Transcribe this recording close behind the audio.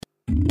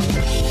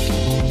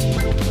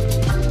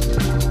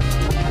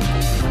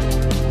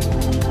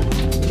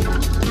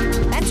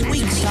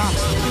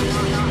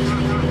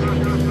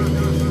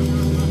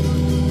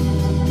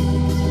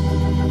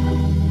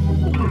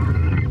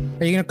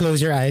close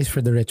your eyes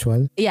for the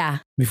ritual? Yeah.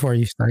 Before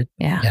you start?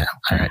 Yeah.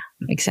 All right.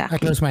 Exactly. I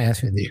close my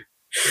eyes with you.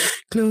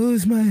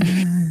 Close my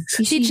eyes.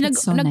 Siege,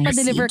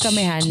 nagpa-deliver Siege.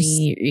 kami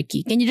ni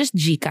Ricky. Can you just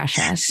Gcash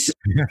us?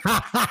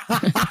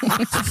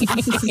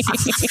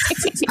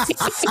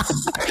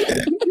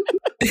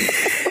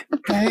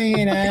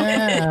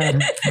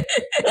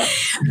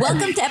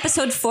 Welcome to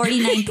episode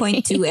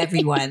 49.2,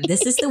 everyone.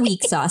 This is the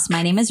Week Sauce.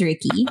 My name is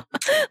Ricky.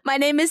 My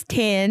name is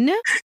Tin.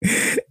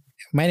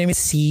 My name is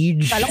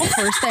Siege. Kala ko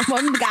first time mo,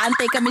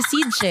 nag-aantay kami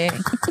Siege eh.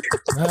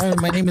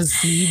 My name is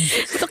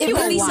Siege. It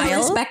would be so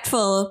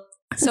respectful.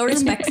 So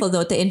respectful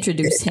though to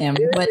introduce him.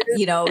 But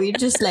we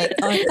just like,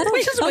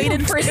 we just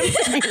waited for him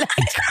to be like,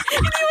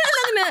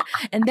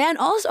 and then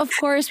also, of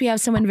course, we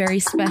have someone very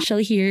special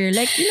here.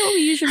 Like,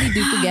 we usually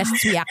do to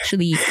guests we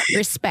actually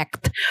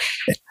respect.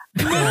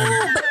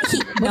 It's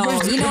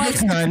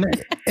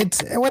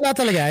wala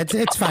talaga.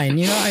 It's fine.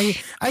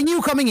 I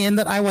knew coming in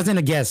that I wasn't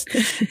a guest.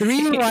 The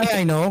reason why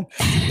I know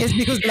is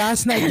because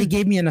last night they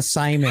gave me an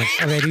assignment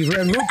already.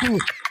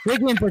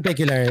 Ricky in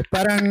particular.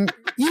 Parang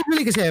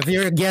usually kasi if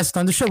you're a guest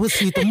on the show, we'll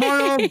see you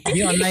tomorrow.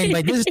 Be online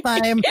by this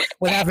time.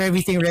 We'll have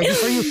everything ready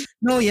for you.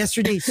 No,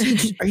 yesterday,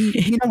 Siege,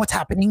 you know what's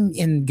happening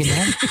in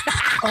Ganyan?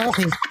 Oh,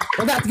 okay.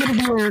 Well, that's gonna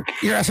be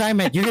your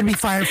assignment. You're gonna be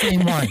fired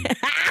frame 1.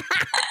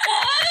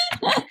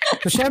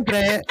 So,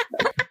 syempre,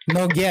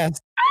 no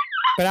guest.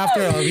 But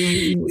after all,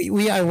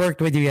 I worked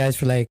with you guys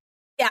for like.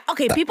 Yeah,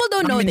 okay, people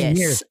don't know this.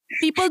 Years?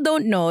 People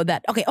don't know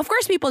that. Okay, of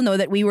course, people know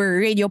that we were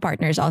radio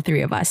partners, all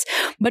three of us.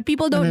 But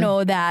people don't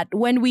know that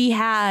when we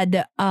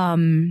had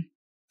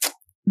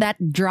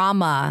that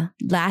drama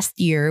last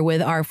year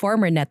with our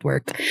former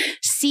network,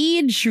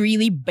 Siege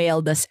really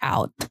bailed us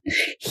out.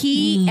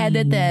 He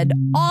edited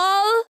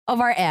all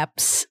of our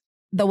eps,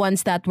 the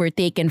ones that were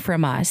taken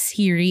from us.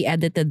 He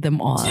re-edited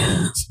them all.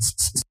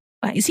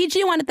 Siege,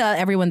 you want to tell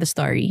everyone the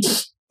story?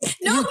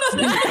 No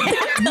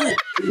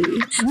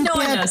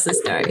one knows the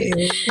story.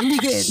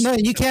 No,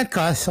 you can't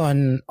cuss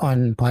on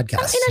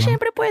podcasts.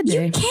 Syempre pwede.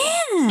 You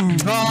can.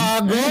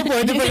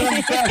 Pwede ba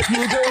lang cuss?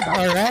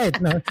 All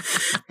right. No,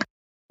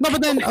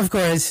 but then of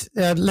course,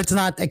 let's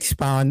not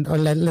expound or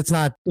let's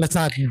not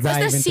dive into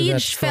that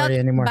Siege story felt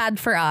anymore. bad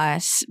for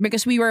us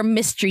because we were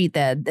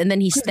mistreated, and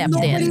then he stepped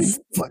in.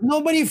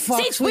 Nobody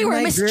fucks Siege, with we were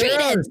my mistreated.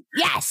 girls.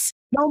 Yes.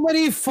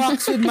 Nobody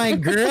fucks with my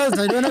girls.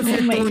 I don't know if you're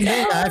tuned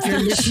in. If you're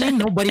listening,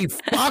 nobody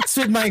fucks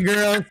with my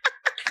girls.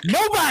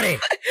 Nobody.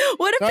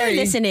 What if they're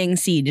listening,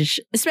 Siege?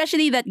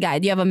 Especially that guy.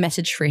 Do you have a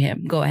message for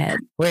him? Go ahead.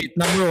 Wait,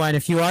 number 1,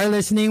 if you are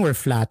listening, we're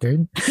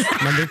flattered.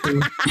 Number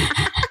 2.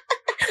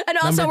 And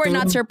also, we're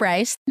not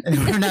surprised.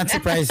 We're not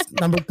surprised.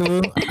 Number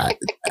 2,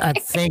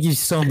 thank you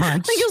so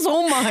much. Thank you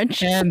so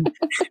much. And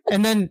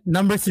then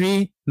number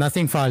 3,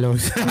 nothing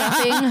follows.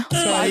 Nothing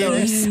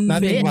follows.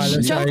 Nothing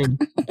follows. Sorry.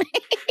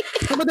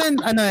 But then,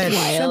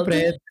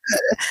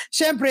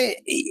 syempre,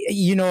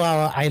 you know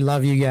how I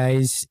love you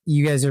guys.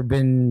 You guys have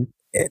been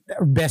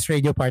best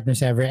radio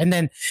partners ever. And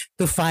then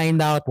to find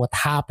out what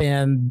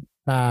happened,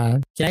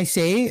 can I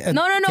say?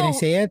 No. Can I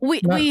say it?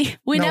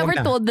 We never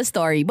told the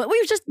story, but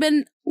we've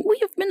been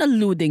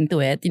alluding to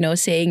it,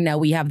 saying now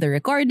we have the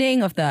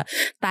recording of the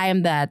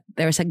time that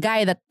there was a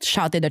guy that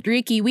shouted at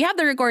Ricky. We have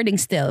the recording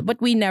still,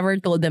 but we never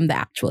told them the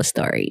actual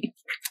story.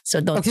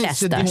 So don't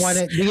test us. Let's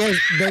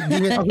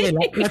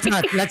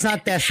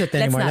not test it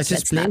anymore. Let's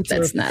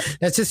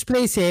just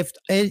play safe.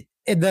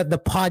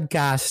 The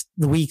podcast,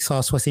 the Week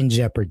Sauce, was in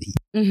jeopardy.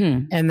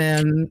 Mm-hmm. And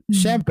then,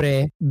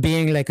 syempre,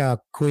 being like a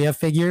kuya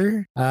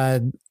figure,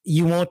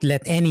 you won't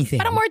let anything.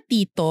 Parang more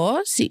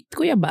tito. Si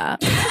kuya ba?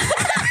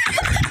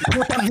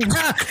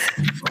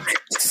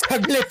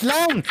 Saglit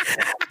lang.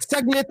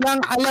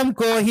 Alam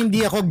ko,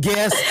 hindi ako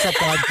guest sa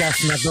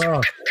podcast na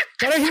to.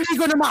 Pero hindi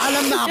ko na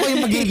maalam na ako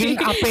yung magiging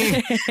ape.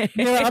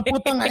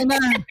 Putang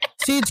ina.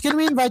 Siege, can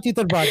we invite you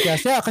to the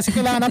podcast? Yeah, kasi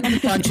kailangan natin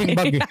punching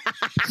bag.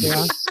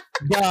 Yeah.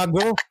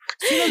 Gago.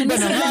 Siege.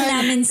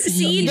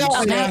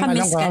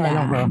 Nakamiss ka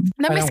na.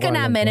 Namiss ka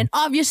namin. And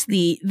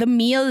obviously, the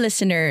meal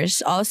listeners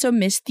also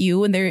missed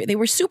you. And they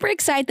were super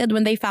excited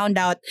when they found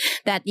out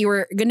that you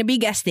were going to be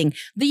guesting.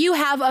 Do you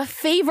have a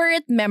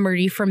favorite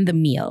memory from the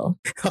meal?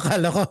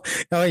 Akala ko,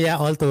 oh yeah,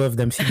 all 2 of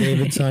them. Si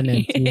Davidson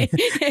and they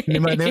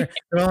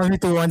were only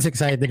 2 ones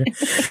excited.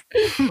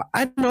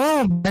 I don't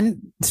know,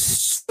 man.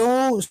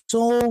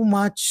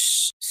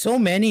 So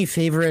many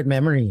favorite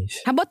memories.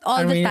 How about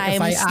all the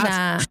times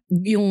na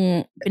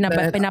yung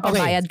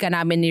pinapabayad ka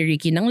namin ni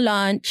Ricky ng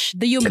lunch?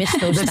 Do you miss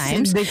those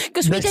times?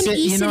 Because we can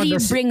easily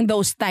bring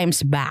those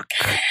times back.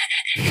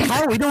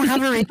 How? We don't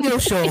have a radio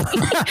show.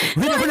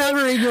 We don't have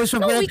a radio show.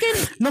 No, we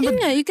can.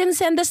 You can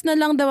send us na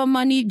lang the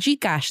money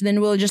Gcash.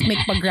 Then we'll just make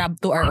pag-grab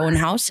to our own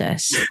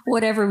houses.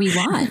 Whatever we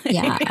want.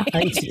 Yeah.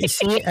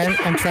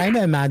 I'm trying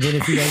to imagine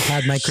if you guys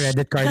had my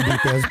credit card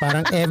details.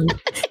 Parang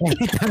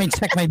every time I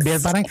check my bill,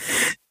 parang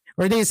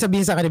or they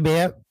sabihin sa akin,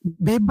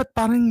 babe, ba't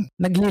parang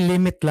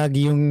nagli-limit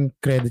lagi yung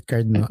credit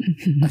card mo?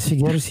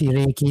 Siguro si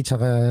Ricky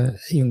tsaka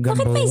yung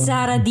Gambo. Bakit may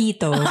Zara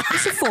dito?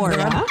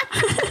 Sephora?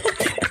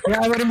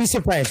 Yeah, I wouldn't be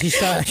surprised. She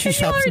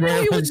shops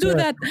there. We would do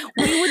that.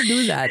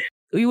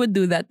 We would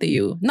do that to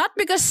you. Not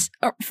because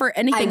or for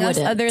anything else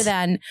other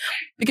than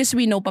because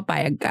we know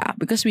papayag ka.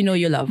 Because we know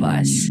you love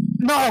us.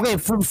 No, okay.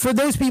 For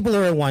those people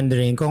who are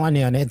wondering kung ano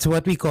yun, it's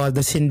what we call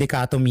the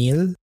syndicato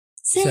meal.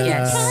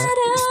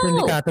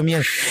 Syndicato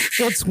meal.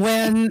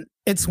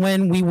 It's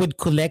when we would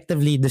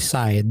collectively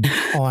decide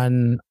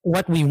on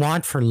what we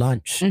want for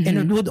lunch. And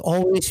it will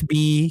always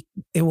be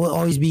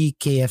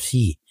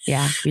KFC.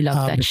 Yeah, we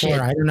love that before.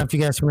 shit. I don't know if you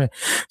guys remember.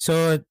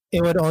 So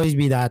it would always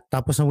be that.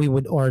 Tapos we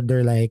would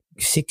order like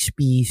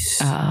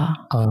 6-piece,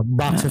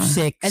 box of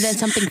 6. And then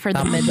something for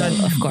the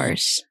middle, of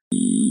course.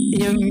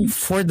 Yung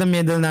for the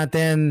middle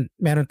natin,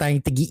 meron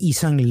tayong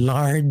tigi-isang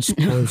large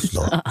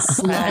coleslaw.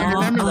 I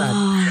remember that.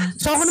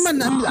 So ako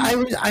naman,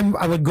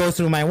 I would go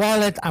through my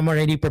wallet. I'm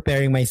already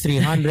preparing my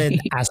 300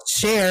 as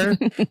share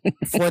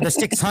for the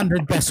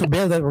 600 peso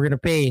bill that we're gonna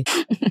pay.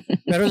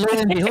 Pero lo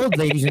and behold,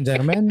 ladies and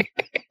gentlemen,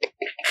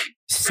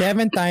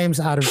 7 times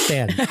out of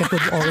 10, it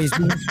would always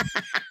be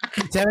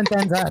 7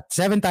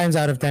 times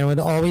out of 10 would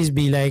always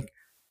be like,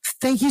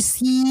 thank you,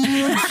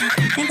 Siege.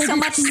 Thanks so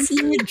much,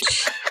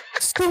 Siege.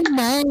 So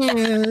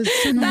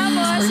nice.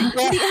 Tapos,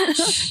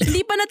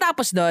 hindi pa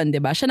natapos doon, di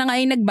ba? Siya na nga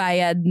yung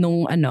nagbayad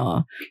nung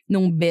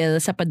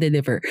bill sa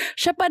pa-deliver.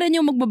 Siya pa rin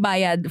yung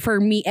magbabayad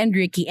for me and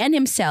Ricky and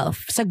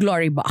himself sa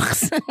glory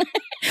box.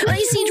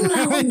 Ay, Siege,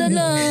 wala akong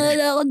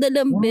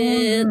dalang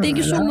bill. Thank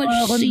you so much,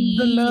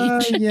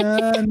 Siege.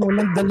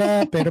 Walang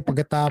dala. Pero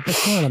pagkatapos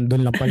mo,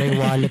 nandun lang pala yung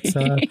wallet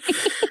sa...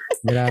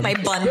 May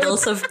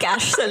bundles of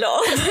cash sa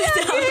loob.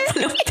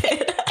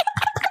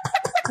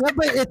 Yeah,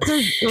 but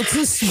it's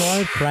a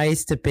small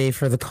price to pay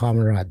for the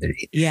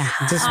camaraderie. Yeah.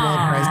 It's a small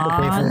price to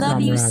pay for the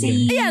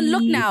camaraderie. Yeah,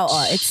 look now.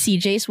 It's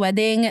CJ's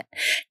wedding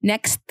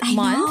next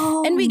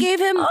month. And we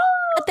gave him a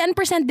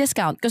 10%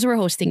 discount because we're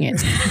hosting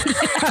it.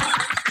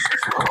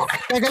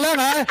 Teka lang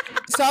ha.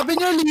 Sabi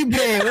niyo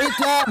libre. Wait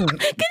lang.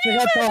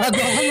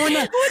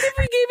 What if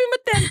we gave him a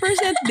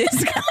 10%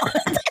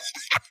 discount?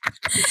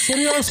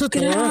 Seryoso to.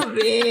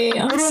 Grabe.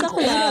 Ang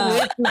sakla.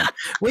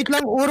 Wait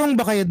lang, urong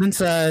ba kayo dun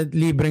sa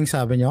libreng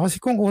sabi niyo?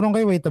 Kasi kung urong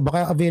kayo, wait,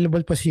 baka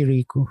available pa si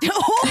Rico.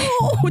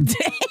 Oh,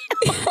 damn.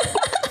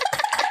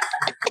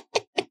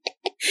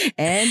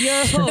 And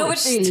your host. No,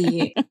 it's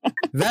really.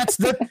 That's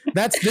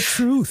the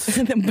truth.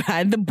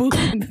 The book.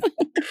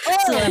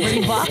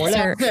 Celebrity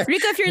boxer.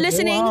 Rico, if you're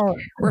listening,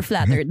 we're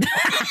flattered.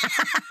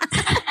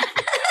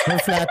 We're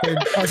flattered.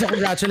 Also,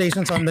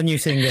 congratulations on the new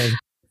single.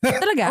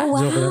 Talaga? Oh,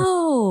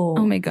 wow.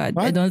 Oh my God.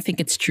 What? I don't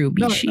think it's true,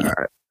 Bishi.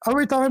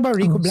 We're talking about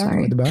Rico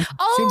Blanco, diba?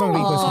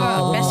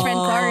 Oh, best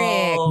friend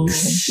Corrick.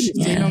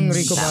 Sinong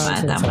Rico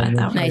Blanco?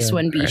 Tama. Nice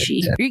one,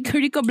 Bishi.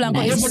 Rico Blanco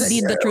is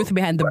indeed the truth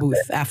behind the booth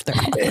after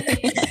all.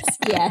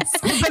 Yes.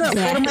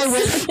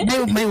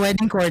 Pero my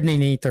wedding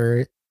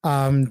coordinator,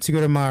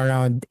 siguro mga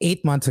around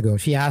 8 months ago,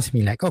 she asked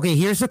me like, okay,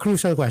 here's the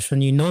crucial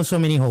question. You know so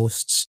many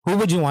hosts. Who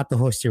would you want to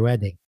host your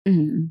wedding?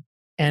 Mm-hmm.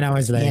 And I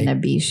was like,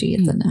 Bishi,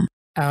 ito na.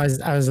 I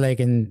was like,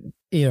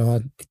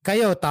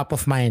 kayo top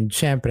of mind,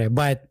 syempre.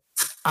 But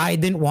I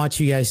didn't want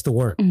you guys to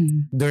work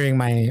during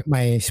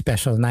my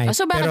special night.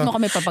 So bakit mo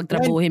kami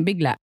papagtrabuhin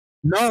bigla?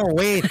 No,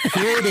 wait.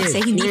 Here it is.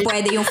 Kasi hindi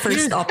pwede yung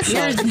first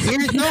option.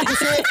 No,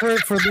 kasi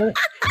for the...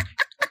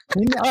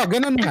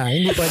 ganun nga.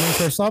 Hindi pwede yung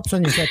first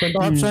option. Yung second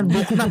option,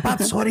 book na pa.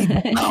 Sorry,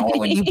 book na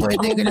ako. Hindi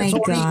pwede. Oh my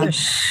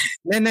gosh.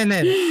 Then.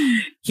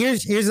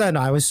 Here's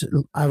I was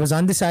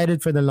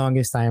undecided for the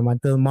longest time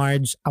until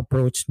Marge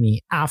approached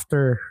me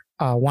after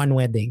one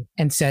wedding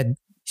and said,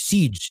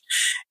 Siege,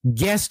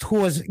 guess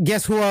who was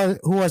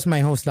my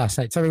host last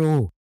night? Sabi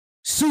ko,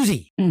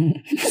 Susie.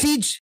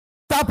 Siege,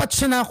 dapat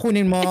siya na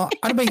kunin mo.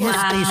 Ano ba yung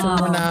station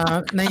mo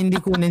na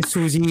hindi kunin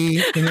Susie?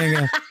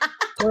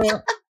 So,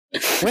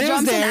 when I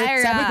was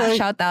there, sabi ko,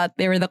 shout out,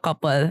 they were the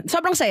couple.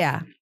 Sobrang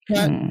saya.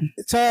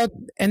 So,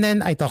 and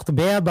then I talked to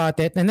Bea about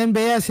it. And then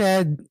Bea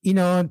said,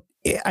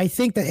 I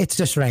think that it's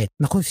just right.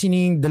 Naku, sino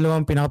yung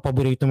dalawang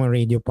pinaka-paborito mong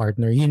radio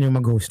partner, yun yung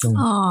mag-host ng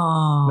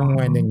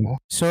wedding mo.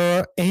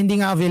 So,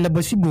 hindi nga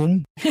available si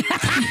Boom.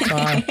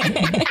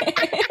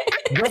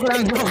 Joke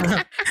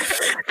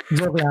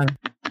lang.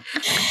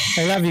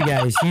 I love you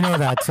guys. You know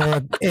that. So,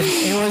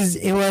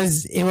 it was,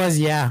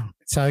 yeah.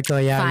 So,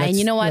 yeah. Fine.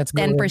 You know what?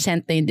 10%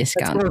 na yung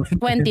discount. 20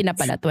 na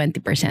pala.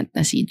 20%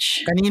 na,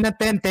 Siege. Kanina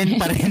 10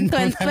 pa rin.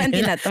 20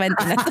 na.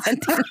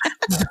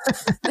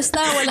 Basta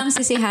walang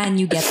sisihan,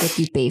 you get what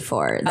you pay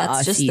for.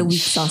 That's just the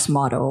weak sauce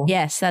motto.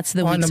 Yes, that's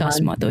the weak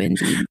sauce motto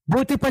indeed.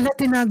 Buti pala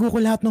tinago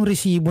ko lahat ng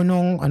resibo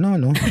nung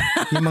yung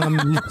mga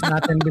meets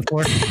natin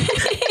before.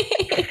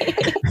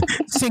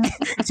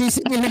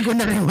 Sisingilin ko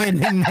na rin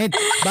wedding night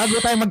bago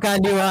tayo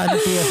magkaliwaan.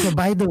 So,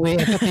 by the way,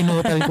 ito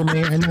tinutal ko na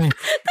yung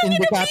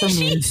indikato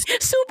meals.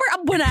 Super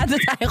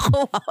abonado tayo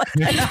ko.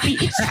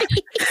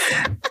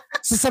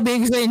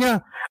 Sasabihin ko sa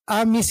inyo,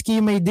 miski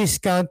may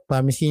discount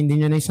pa, miski hindi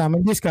nyo na isama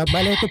discount,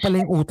 bala ito pala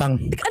yung utang.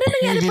 Ano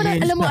nangyari pala?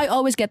 Alam mo, I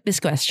always get this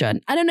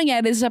question. Ano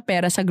nangyari sa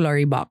pera sa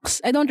Glory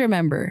Box? I don't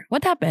remember.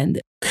 What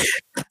happened?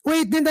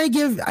 Wait, did I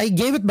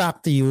gave it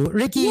back to you?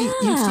 Ricky,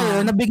 yung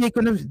sa'yo, nabigay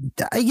ko na,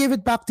 I gave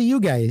it back to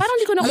you guys. Parang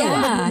hindi ko nakuha.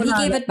 Yeah, he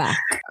gave it back.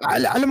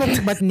 Alam mo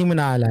ba't hindi mo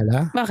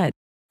naalala? Bakit?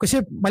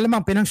 Kasi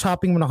malamang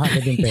pinang-shopping mo na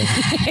kagad yung pera.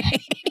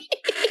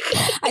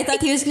 I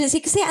thought he was gonna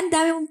say, kasi ang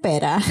dami mong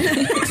pera.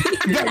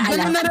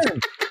 Ganun na rin.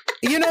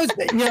 You know,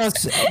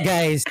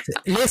 guys,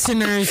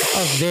 listeners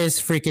of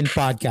this freaking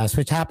podcast,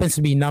 which happens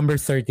to be number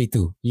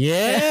 32.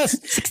 Yes!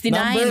 69.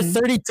 Number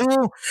 32.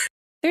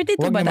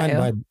 32 ba tayo?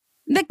 Bud.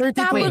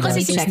 Nagkapon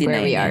kasi check 69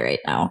 where we are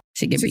right now.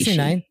 Sige,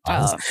 69?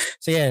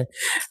 So yeah.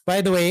 By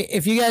the way,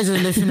 if you guys are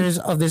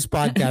listeners of this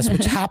podcast,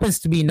 which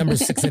happens to be number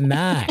 69.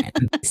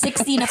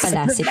 60 na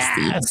pala, 60.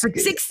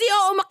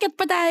 60, umakyat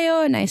pa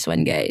tayo. Nice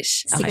one,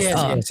 guys. Okay.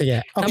 Sige.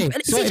 Okay,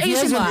 so if you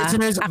guys are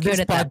listeners of this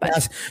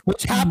podcast,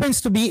 which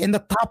happens to be in the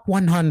top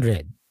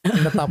 100.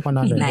 In the top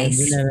 100.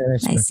 Nice.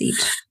 Nice.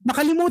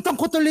 Nakalimutan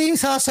ko tuloy yung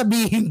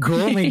sasabihin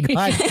ko. Oh my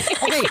God.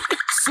 Okay.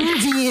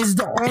 Susie is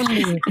the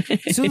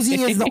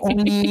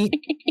only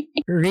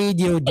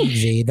radio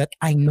DJ that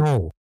I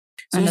know.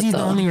 Susie is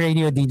the only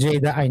radio DJ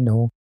that I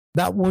know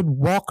that would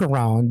walk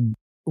around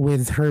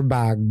with her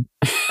bag,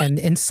 and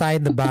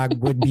inside the bag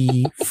would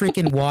be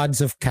freaking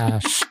wads of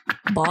cash.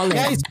 Balling.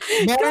 Guys,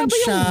 meron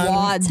siyang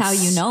wads. How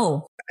you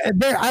know?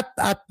 There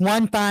at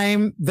one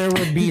time there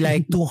would be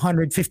like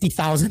 250,000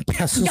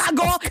 pesos.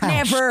 Gago,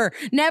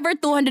 never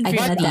 250.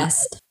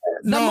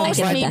 The most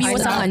maybe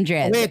was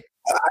 100. Wait,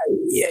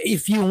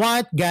 if you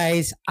want,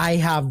 guys, I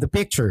have the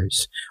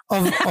pictures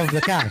of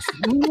the cash.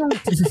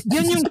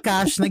 Yun yung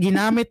cash na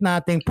ginamit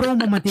nating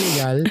promo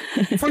material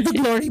for the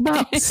Glory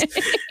Box.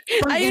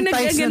 Ayun,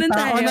 nagkaganon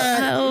tayo.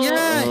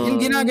 Yeah,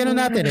 yung ginagano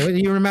natin.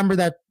 You remember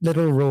that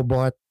little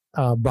robot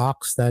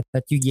box that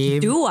you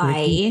gave? Do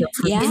I?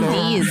 Yeah.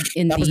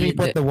 Indeed. That was we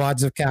put the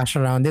wads of cash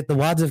around it. The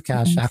wads of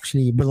cash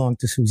actually belonged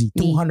to Susie.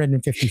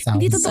 250,000.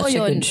 Hindi totoo Such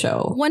a yun. good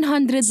show.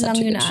 100 lang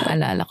yung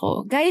naaalala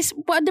ko. Guys,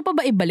 pwede pa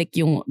ba ibalik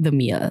yung the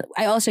meal?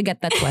 I also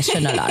get that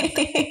question a lot.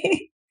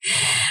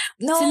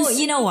 No,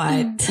 you know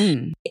what?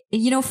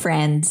 You know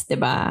Friends,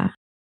 diba?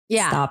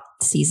 Yeah.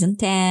 Stopped season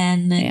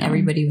 10. And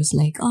everybody was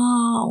like,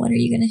 oh, when are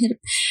you going to hit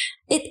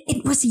it?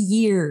 It was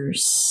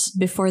years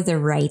before the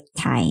right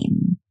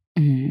time.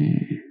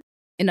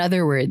 In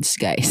other words,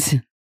 guys,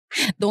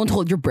 don't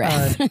hold your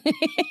breath.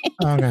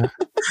 Okay.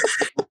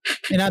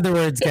 In other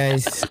words,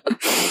 guys,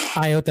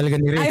 ayaw talaga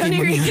ni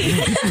Ricky.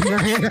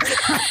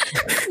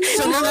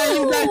 Siya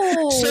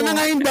na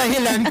nga yung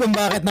dahilan kung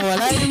bakit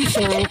nawala yung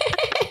show.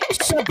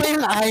 Siya pa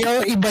yung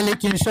ayaw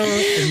ibalik yung show.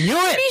 Knew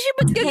it! Bishi,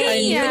 ba't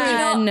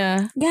ganyan?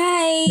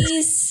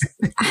 Guys,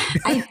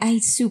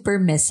 I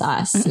super miss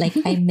us. Like,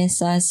 I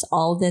miss us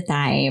all the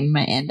time.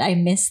 And I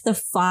miss the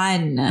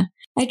fun.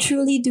 I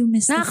truly do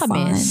miss the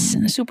fun.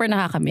 Super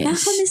nakakamiss.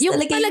 Nakakamiss yung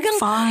talagang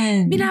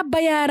fun.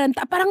 Binabayaran.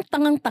 Parang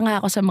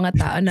tangang-tanga ako sa mga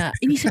tao na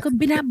inisip ko,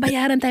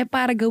 binabayaran tayo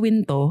para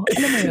gawin to.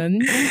 Alam mo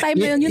yun? Yung time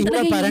na yun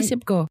talaga yung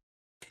inisip ko.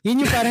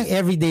 Yun yung parang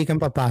everyday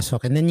kang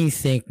papasok and then you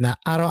think na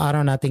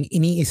araw-araw nating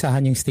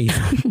iniisahan yung station.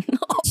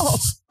 Oo.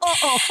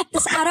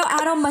 Tapos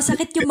araw-araw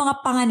masakit yung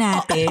mga panga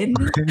natin.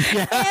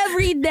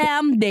 Every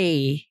damn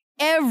day.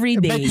 Every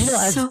day. But you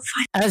know,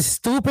 as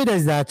stupid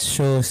as that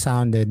show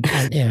sounded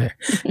on air,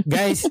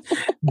 guys,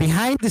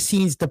 behind the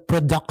scenes, the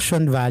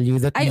production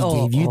value that we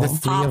gave you, the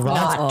three of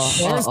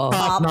us, was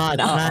top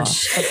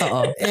notch.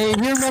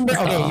 You remember?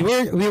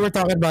 Okay, we were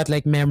talking about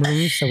like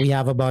memories that we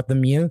have about the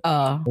meal.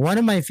 One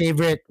of my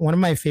favorite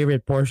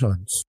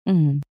portions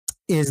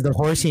is the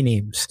horsey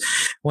names.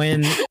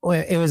 When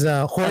it was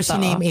a horsey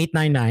name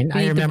 899,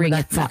 I remember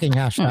that fucking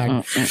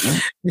hashtag.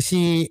 You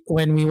see,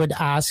 when we would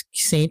ask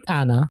Saint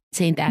Anna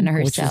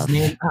herself, which is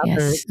named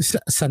after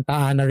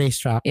Santa Ana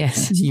racetrack,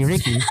 si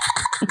Ricky,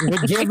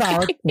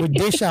 would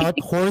dish out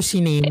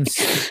horsey names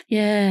to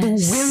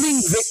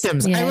willing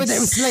victims. I was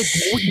like,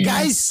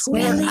 guys,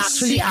 we're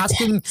actually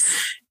asking,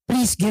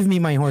 please give me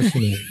my horse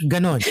name.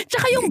 Ganon.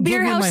 Tsaka yung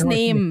beer house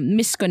name.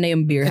 Miss ko na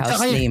yung beer house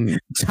name.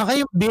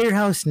 Tsaka yung beer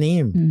house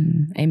name.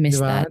 I miss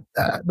that.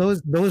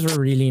 Those were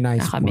really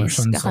nice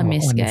portions.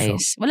 Kakamiss,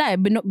 guys. Wala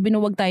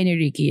binuwag tayo ni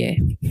Ricky eh.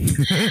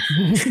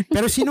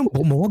 Pero sinong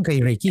bumuwag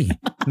kay Ricky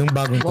nung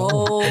bagong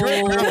taon?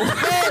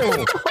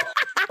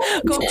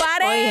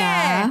 Kumpare! Oh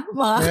yeah.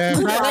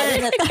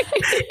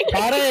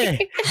 Pare!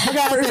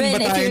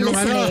 Pervin, if you're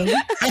listening.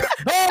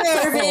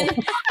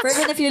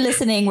 Pervin, if you're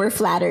listening, we're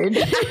flattered.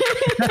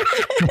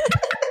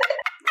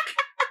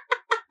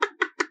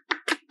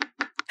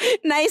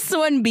 Nice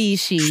one,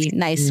 Bishi.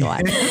 Nice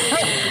one.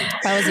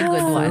 That was a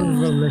good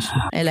one.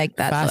 I like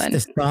that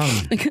Fastest one.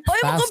 Fastest song. Oy,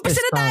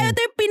 magkumpisa na tayo. Ito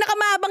yung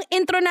pinakamabang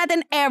intro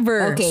natin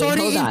ever. Okay,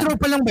 sorry, intro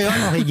pa lang ba yun?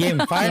 Okay, game.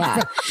 Fire.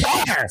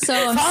 So,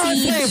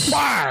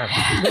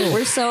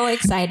 we're so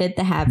excited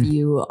to have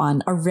you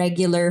on a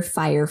regular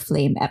Fire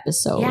Flame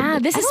episode. Yeah,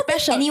 this is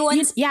special.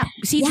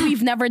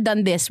 We've never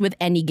done this with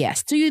any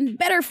guest. So you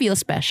better feel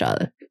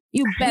special.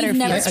 You better We've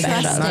feel never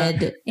special.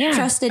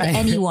 trusted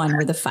anyone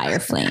with a fire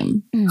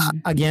flame.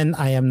 Again,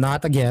 I am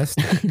not a guest.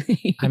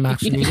 I'm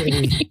actually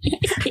a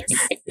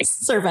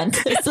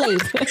servant, slave.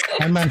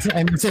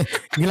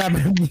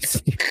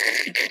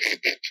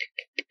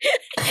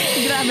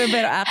 Grabe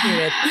pero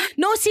accurate.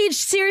 No, Siege,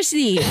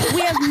 seriously, we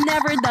have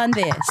never done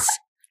this.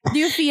 Do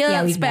you feel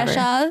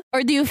special?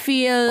 Or do you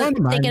feel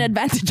taken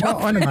advantage of?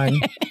 Naman.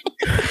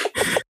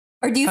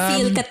 Or do you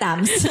feel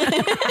katams?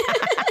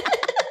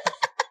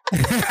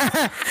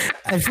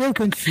 I feel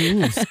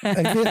confused.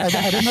 I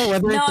don't know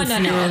whether to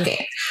feel.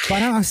 Okay.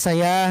 Parang ang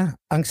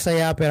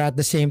saya, pero at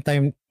the same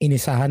time,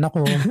 inisahan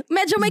ako.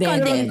 Medyo may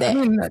konti.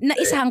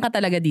 Naisahan ka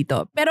talaga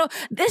dito. Pero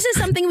this is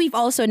something we've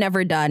also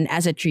never done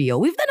as a trio.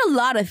 We've done a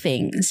lot of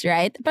things,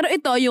 right? Pero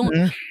ito yung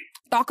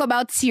talk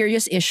about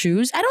serious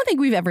issues. I don't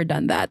think we've ever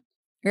done that.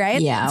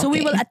 Right? Yeah. So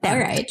we will attempt. All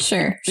right.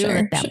 Sure.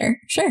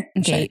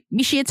 Okay.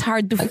 Bishi, it's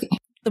hard to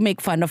make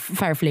fun of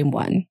Fireflame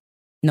 1.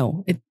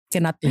 No, it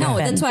cannot happen. No,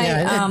 that's why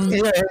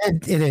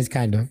it is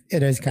kind of.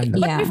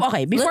 But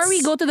before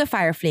we go to the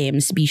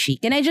Fireflames, Bishi,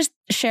 can I just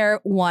share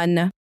one,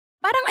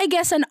 parang I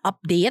guess an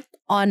update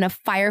on a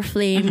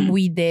Fireflame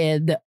we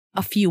did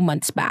a few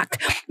months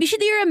back. Bishi,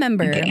 do you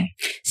remember?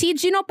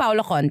 Siege, you know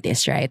Paolo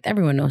Contis, right?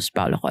 Everyone knows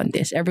Paolo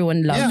Contis.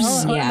 Everyone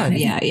loves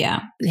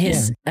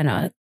his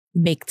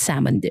baked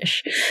salmon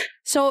dish.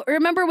 So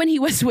remember when he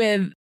was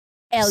with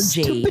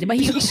LJ? Diba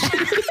he was...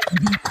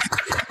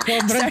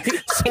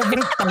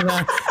 Sobrang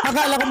tanga.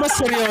 Akala ko ba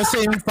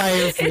seryoso yung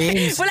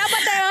Fireflames? Wala pa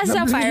tayo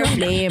sa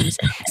Fireflames.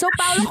 So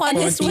Paolo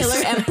Contis was...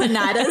 Killer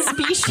empanadas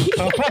species.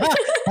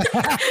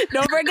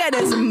 Don't forget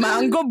his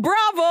Mango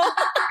Bravo.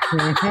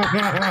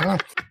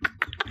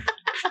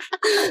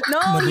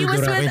 No, he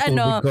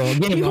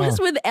was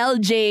with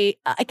LJ.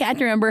 I can't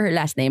remember her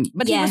last name,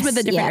 but he was with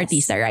a different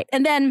artista, right?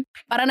 And then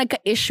parang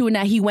nagka-issue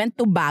na he went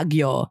to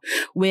Baguio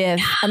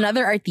with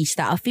another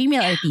artista, a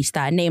female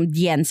artista named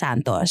Yen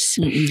Santos.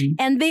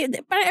 And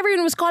parang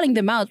everyone was calling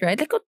them out, right?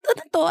 Like,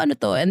 ano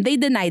to? And they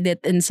denied it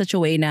in such a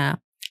way na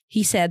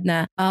he said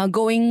na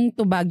going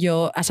to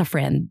Baguio as a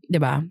friend,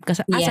 diba?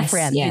 Because as a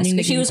friend.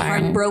 Yes. She was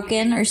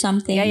heartbroken or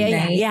something,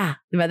 Yeah.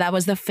 Diba? That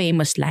was the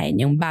famous line,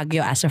 yung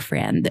Baguio as a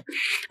friend.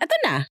 Ito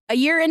na, a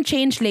year and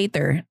change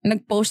later,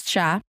 nagpost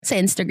siya sa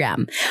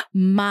Instagram,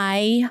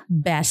 my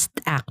best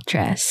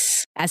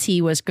actress, as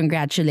he was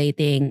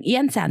congratulating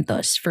Ian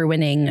Santos for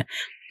winning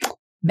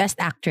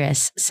Best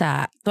Actress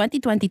sa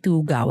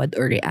 2022 Gawad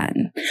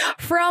Urian.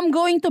 From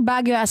going to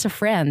Baguio as a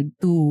friend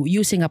to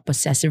using a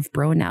possessive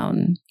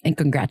pronoun and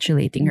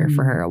congratulating her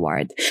for her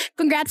award.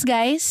 Congrats,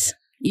 guys.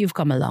 You've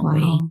come a long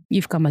way.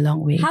 You've come a long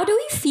way. How do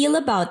we feel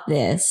about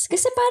this?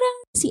 Kasi parang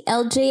si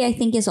LJ, I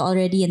think, is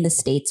already in the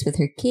States with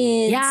her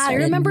kids. Yeah, I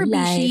remember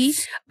Bishi,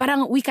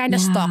 parang we kind of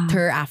stalked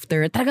her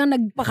after. Talagang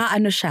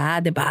nagpaka-ano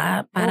siya,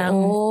 diba?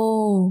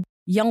 Parang...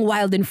 young,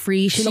 wild, and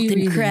free. She looked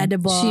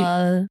incredible.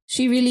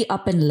 She really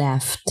up and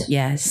left.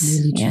 Yes.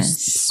 Really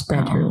just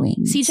spread her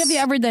wings. Siege, have you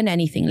ever done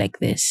anything like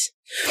this?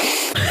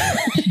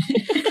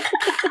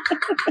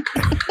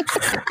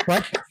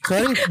 What?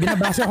 Sorry,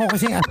 binabasa ko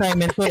kasing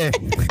assignment ko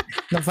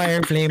na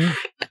Fireflame.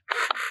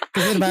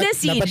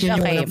 Siege,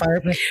 okay.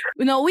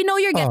 No, we know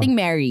you're getting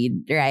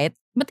married, right?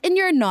 But in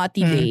your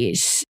naughty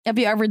days, have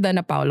you ever done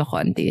a Paolo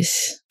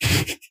Contis?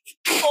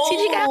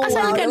 Siege,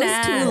 kasal ka na.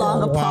 That was too long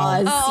a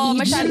pause.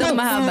 Masyadong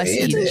mahaba,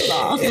 Siege.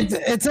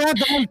 It's not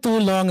too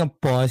long a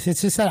pause.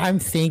 It's just that I'm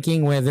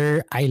thinking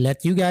whether I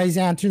let you guys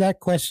answer that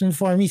question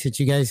for me since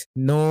you guys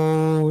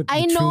know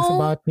the truth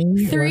about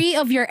me. 3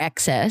 of your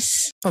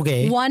exes.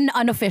 Okay. 1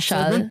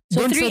 unofficial.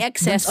 So 3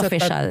 exes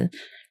official.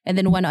 And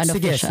then 1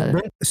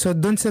 unofficial. So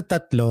dun sa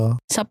tatlo.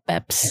 Sa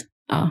peps.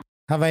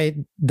 Have I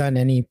done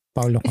any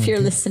Paolo Contis? If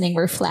you're listening,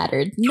 we're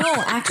flattered. No,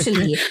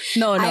 actually.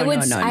 No. I'm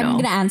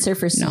going to answer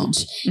for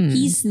Siege. No.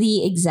 He's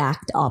the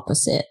exact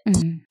opposite.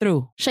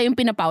 True. Siya yung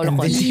pina-Paolo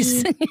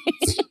Contis.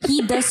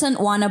 He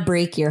doesn't want to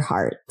break your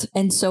heart.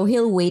 And so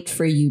he'll wait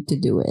for you to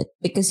do it.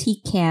 Because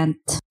he can't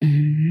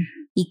hang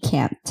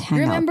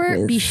Remember,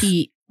 out with...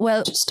 Bishi,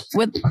 with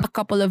a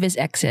couple of his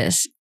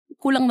exes,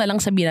 kulang na lang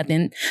sabihin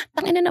natin,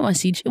 tangin na naman,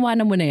 Siege,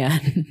 iwanan mo na yan.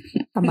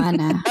 Tama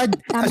na.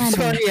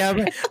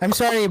 I'm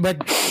sorry,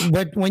 but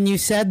when you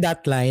said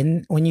that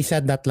line,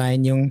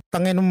 yung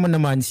tangin mo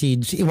naman,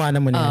 Siege,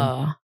 iwanan mo na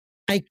yan.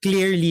 I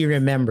clearly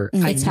remember.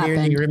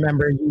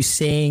 Remember you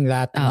saying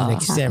that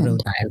several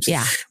times.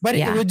 Yeah. But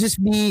it would just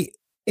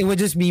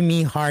be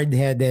me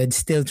hard-headed,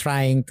 still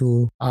trying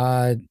to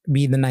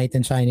be the knight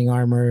in shining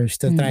armor,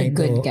 still trying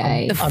the good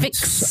guy to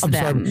fix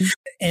them.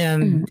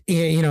 And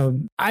you know,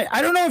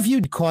 I don't know if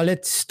you'd call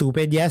it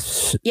stupid.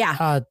 Yes.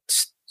 Yeah.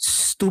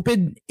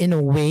 Stupid in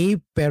a way,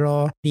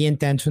 pero the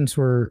intentions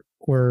were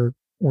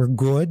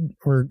good,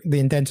 or the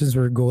intentions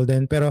were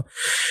golden. Pero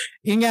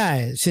yun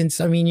nga, since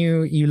I mean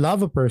you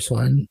love a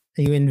person,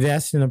 you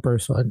invest in a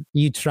person,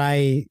 you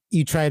try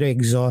to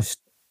exhaust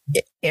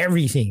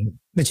everything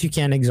that you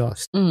can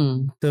exhaust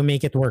to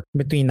make it work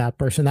between that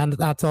person. And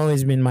that's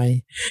always been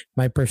my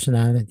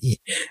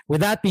personality. With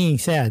that being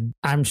said,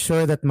 I'm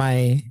sure that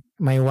my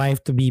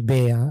wife to be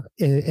Bea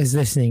is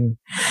listening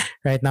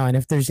right now, and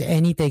if there's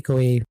any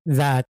takeaway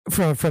that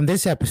from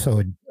this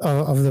episode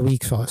of the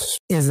Week Sauce,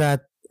 is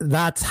that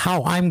that's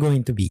how I'm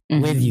going to be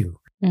with you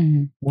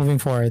moving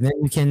forward. Then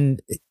you can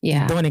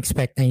don't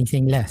expect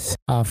anything less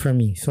from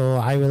me. So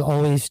I will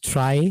always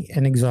try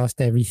and exhaust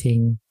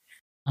everything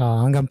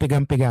hanggang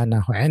pigang-piga na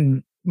ako,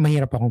 and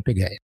mahirap akong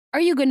pigay. Are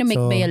you gonna make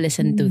Bea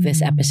listen to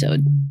this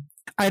episode?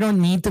 I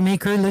don't need to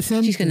make her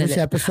listen to this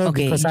episode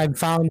because I've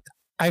found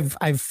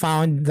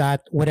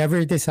that whatever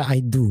it is that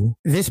I do,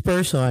 this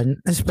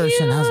person has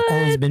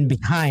always been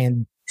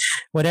behind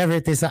whatever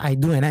it is that I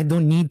do, and I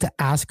don't need to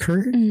ask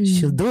her.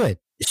 She'll do it.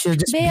 She'll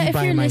just Bea, be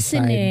by my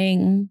side. If you're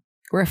listening,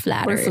 we're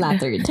flattered. We're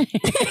flattered.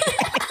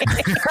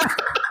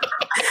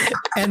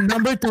 And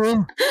number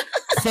 2,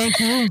 thank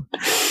you.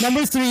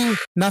 Number 3,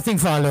 nothing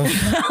follows.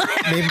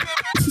 Babe,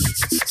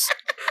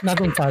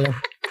 nothing follows.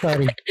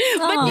 Sorry.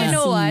 But you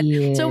know what?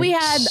 So we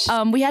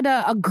had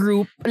a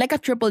group, like a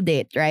triple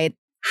date, right?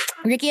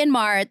 Ricky and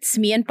Martz,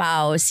 me and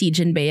Pao,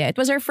 Siege and Bea. It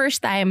was our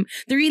first time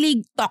to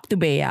really talk to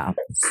Bea.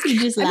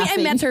 Siege is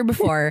laughing. I met her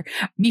before,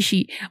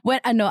 Bishi.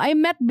 I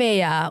met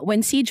Bea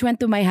when Siege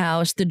went to my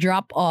house to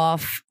drop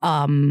off,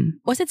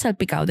 was it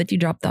salpicao that you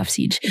dropped off,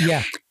 Siege?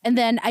 Yeah. And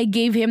then I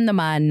gave him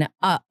naman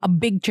a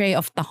big tray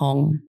of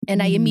tahong.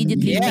 And I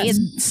immediately made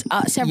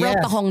several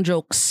tahong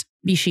jokes,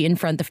 Bishi, in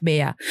front of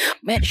Bea.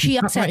 She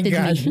accepted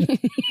me.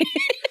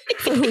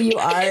 For who you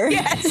are.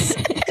 Yes.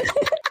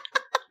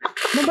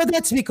 No, but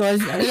that's because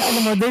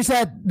there's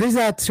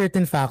that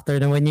certain factor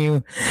that when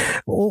you're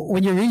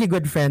really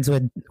good friends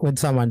with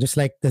someone, just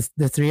like the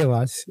three of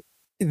us,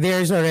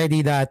 there's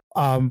already that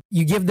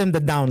you give them the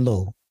down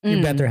low.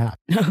 You better have.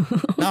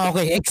 No,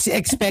 okay,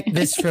 expect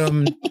this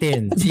from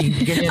Tin.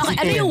 Okay,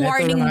 ano yung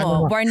warning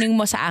mo? Warning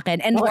mo sa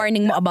akin and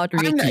warning mo about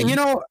Ricky.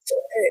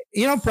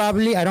 You know,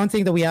 probably I don't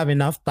think that we have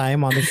enough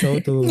time on the show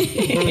to go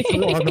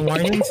through all the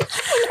warnings.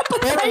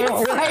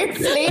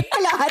 Fireplay,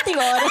 kalahating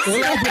oras.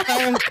 Wala pa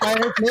tayong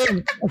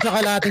fireplay. At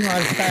saka kalahating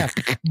oras tayo.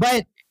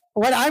 But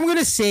what I'm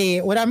gonna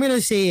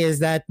say is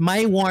that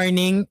my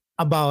warning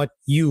about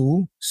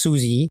you,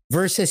 Susie,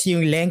 versus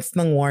yung length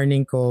ng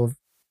warning ko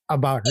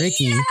about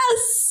Ricky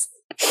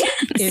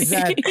is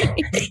that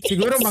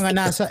siguro mga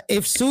nasa,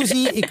 if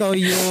Susie, ikaw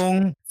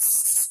yung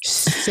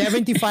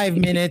 75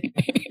 minute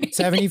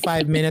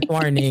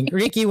warning,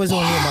 Ricky was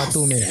only about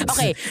 2 minutes.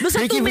 Okay, doon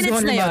sa 2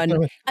 minutes na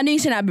yun, ano yung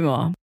sinabi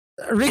mo?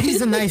 Ricky's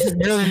the nicest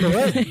girl in the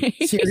world.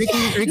 Ricky's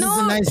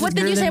the nicest what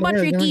did you say about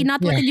Ricky?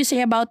 Not what did you say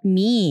about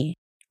me?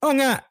 Oh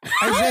nga,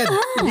 I said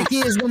Ricky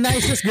is the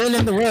nicest girl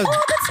in the world.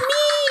 Oh, that's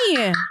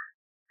me.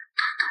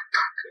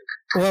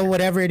 Well,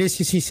 whatever it is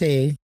you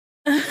say.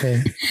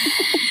 Okay.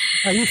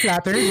 Are you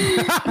flattered?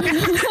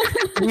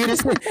 You're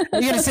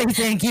gonna say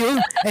thank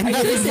you and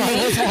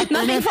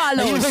nothing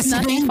follows.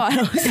 Nothing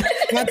follows.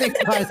 Nothing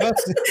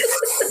follows.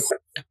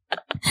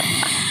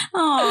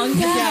 Oh,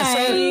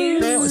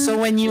 guys. Yeah, so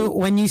when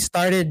you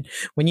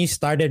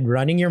started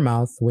running your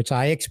mouth, which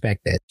I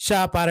expected,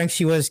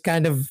 she was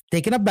kind of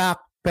taken aback,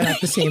 but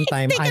at the same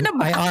time,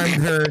 I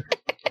armed her.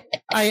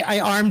 I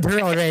armed her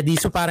already,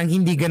 so parang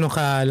hindi ganun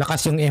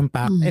kalakas yung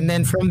impact. And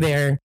then from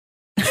there,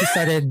 she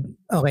started,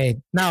 okay,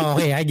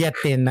 I get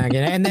in.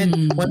 And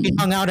then when we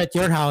hung out at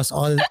your house,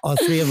 all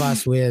three of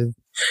us with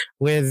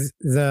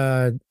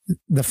the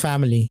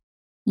family,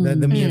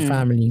 the Mir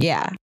family.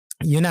 Yeah.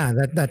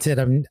 That's it.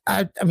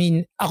 I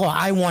mean,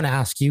 I want to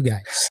ask you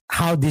guys,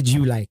 how did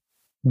you like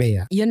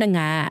Bea? Yun na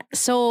nga.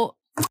 So,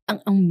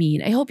 ang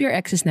mean. I hope your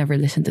exes never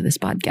listen to this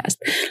podcast.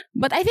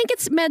 But I think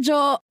it's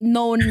medyo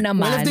known naman.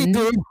 Well, if they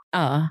do,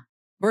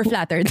 we're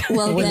flattered.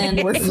 Well,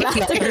 then we're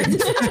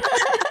flattered.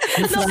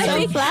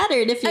 I'm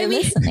flattered if you're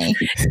listening.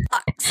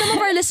 Some of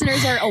our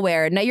listeners are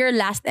aware na your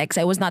last ex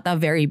I was not a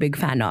very big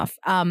fan of.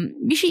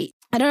 Bishi,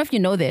 I don't know if you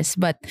know this,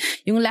 but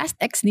yung last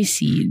ex ni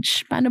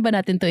Siege, paano ba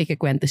natin to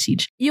ikikwento,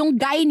 Siege? Yung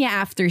guy niya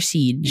after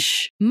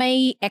Siege,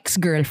 may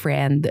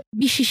ex-girlfriend.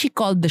 Bishi, she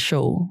called the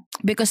show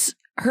because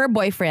her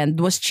boyfriend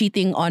was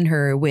cheating on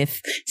her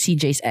with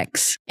CJ's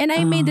ex. And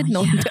I made it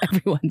known to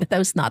everyone that I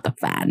was not a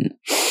fan.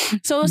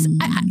 So,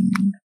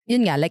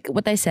 yun nga, like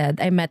what I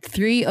said, I met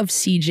 3 of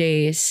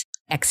CJ's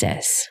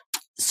exes.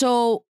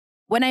 So,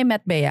 when I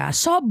met Bea,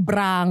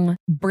 sobrang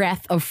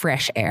breath of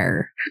fresh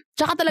air.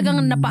 Tsaka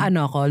talagang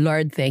napaano ako,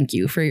 Lord, thank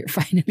you for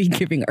finally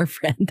giving our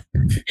friend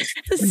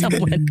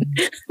someone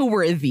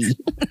worthy.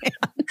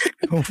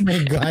 Oh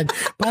my God.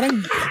 Parang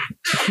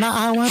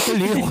naawa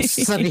tuloy ako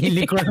sa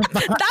sarili ko.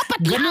 Dapat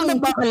lang. Ganun na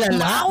ba kalala?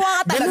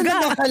 Naawa ka talaga. Ganun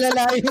na ba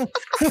kalala yung...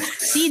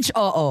 Siege,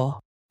 oo.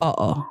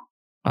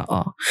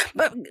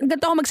 But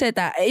ganito ako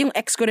magsalita. Yung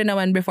ex ko rin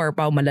naman before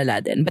pa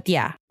malala din. But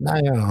yeah.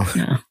 Ayaw.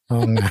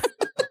 Oo nga.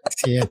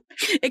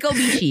 Ikaw,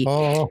 Bishi.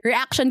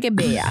 Reaction kay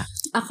Bea.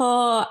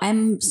 Ako,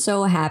 I'm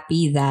so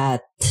happy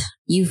that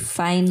you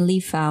finally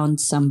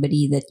found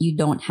somebody that you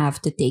don't have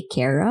to take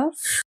care of.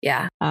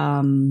 Yeah.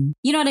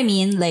 You know what I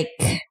mean? Like,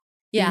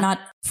 you're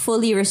not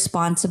fully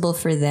responsible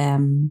for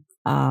them.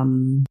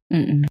 And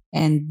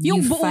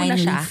yung you buo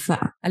finally na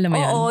siya. Alam mo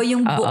yan? Oo,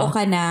 yung buo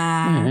ka na.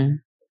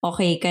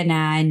 Okay ka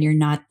na, and you're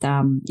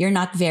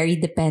not very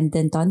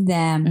dependent on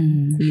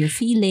them for your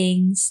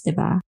feelings,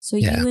 diba? So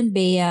you and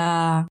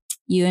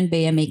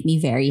Bea make me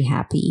very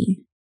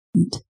happy.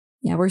 And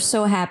yeah, we're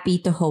so happy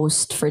to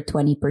host for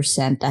 20%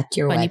 at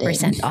your 20%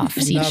 wedding. 20% off.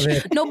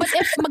 No, but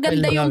if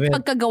maganda yung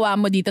pagkagawa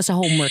mo dito sa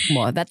homework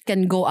mo, that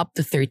can go up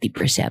to 30%.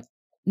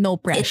 No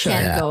pressure.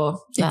 It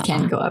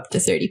can go up to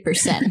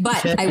 30%. But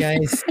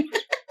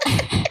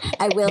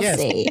I will Yes.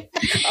 say,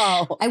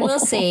 Oh. I will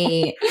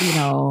say,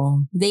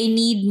 they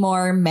need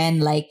more men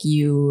like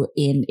you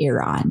in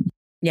Iran.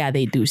 Yeah,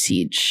 they do,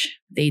 Siege.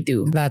 They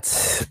do.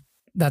 That's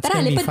Tara,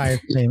 gonna be lipad. Fire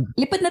Flame.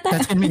 Lipad na tayo.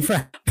 That's gonna be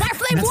Fire.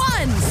 Fireflame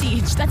 1,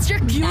 Siege. That's your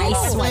cue.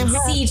 Nice one,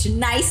 Siege.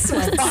 Nice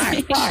one.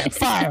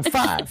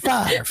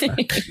 Fire.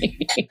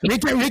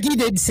 Ricky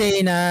did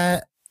say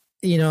na,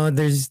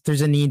 there's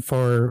a need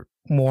for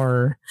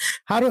more.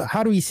 How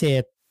do we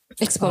say it?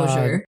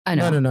 Exposure.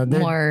 No.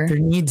 More. There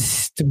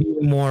needs to be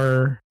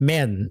more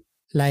men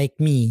like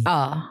me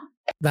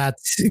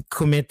that's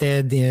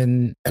committed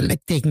in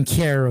like taking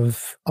care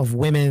of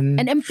women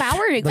And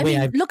empowering. The I way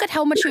mean, look at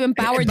how much you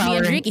empowered me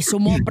and Empowering. Ricky.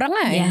 Sumobra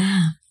nga eh.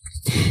 Yeah.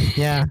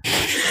 Yeah.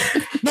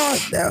 No.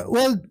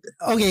 Well,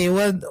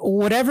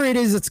 whatever it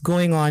is that's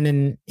going on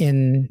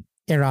in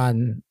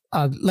Iran.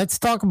 Let's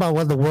talk about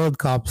what the World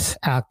Cup's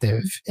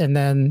active, and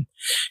then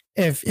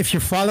if you're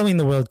following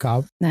the World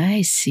Cup,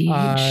 Nice,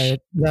 Siege.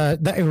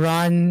 the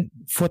Iran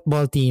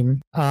football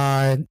team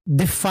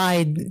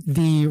defied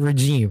the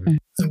regime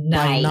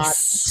by not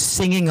Nice.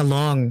 singing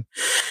along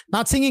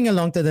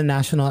to the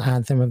national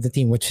anthem of the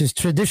team, which is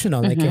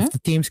traditional. Like if the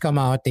teams come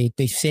out, they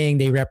sing,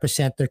 they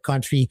represent their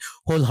country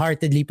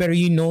wholeheartedly. But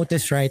you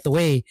notice right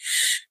away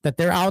that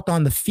they're out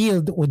on the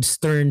field with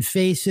stern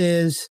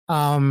faces,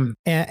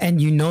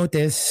 and you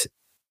notice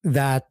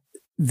that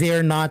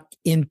they're not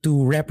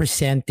into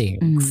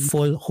representing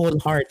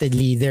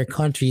wholeheartedly their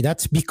country.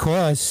 That's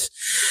because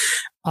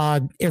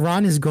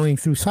Iran is going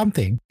through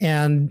something,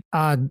 and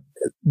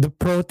the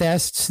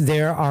protests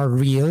there are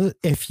real.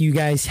 If you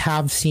guys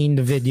have seen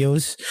the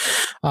videos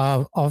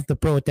of the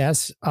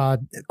protests,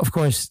 of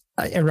course,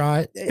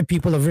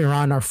 people of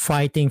Iran are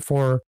fighting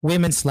for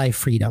women's life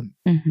freedom,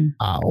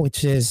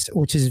 which is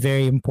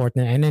very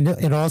important. And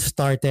it all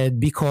started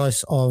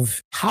because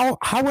of how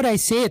would I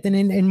say it? And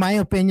in my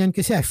opinion,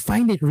 because I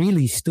find it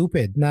really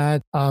stupid.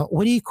 Not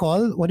what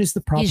is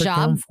the proper Hijab?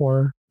 term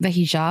for The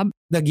hijab.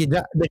 the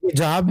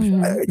hijab?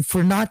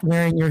 For not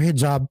wearing your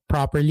hijab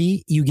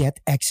properly, you get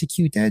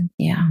executed.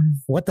 Yeah.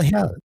 What the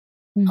hell?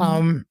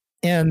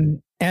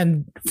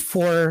 And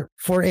for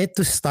it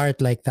to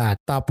start like that,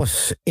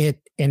 tapos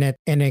it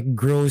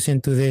grows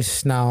into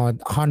this now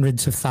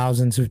hundreds of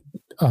thousands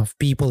of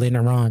people in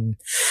Iran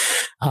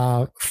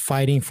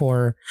fighting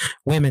for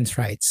women's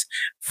rights,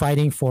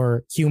 fighting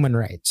for human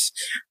rights,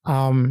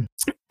 and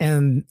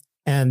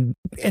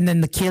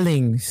then the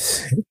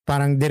killings,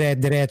 parang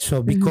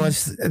dire-diretso,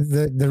 because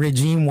the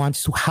regime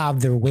wants to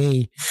have their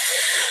way.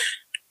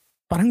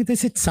 Parang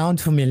does it sound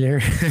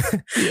familiar?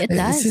 It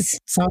does. Does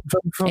it sound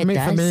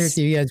familiar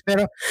to you guys?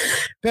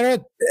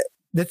 Pero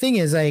the thing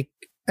is, like,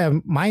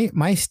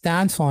 my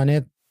stance on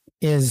it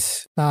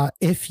is,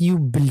 if you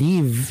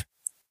believe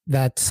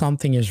that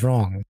something is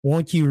wrong,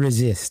 won't you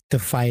resist to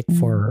fight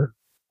for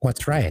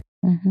what's right?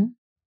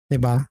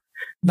 Diba?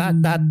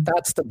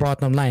 That's the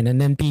bottom line. And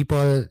then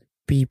people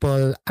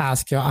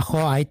ask you, ako,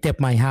 I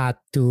tip my hat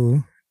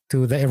to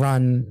the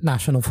Iran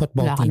national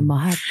football team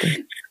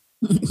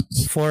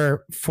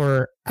for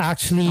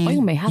actually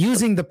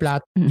using the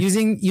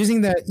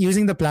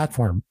using the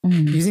platform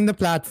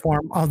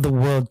of the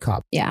World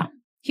Cup. Yeah.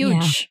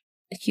 Huge.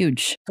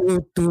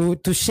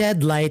 To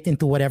shed light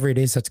into whatever it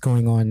is that's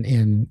going on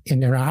in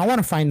Iran. I want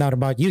to find out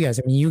about you guys.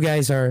 I mean, you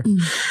guys are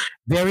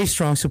very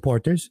strong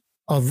supporters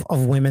of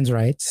women's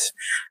rights.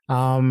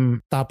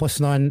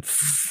 Tapos nun,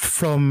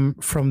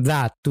 from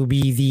that to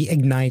be the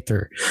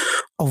igniter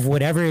of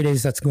whatever it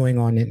is that's going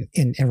on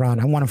in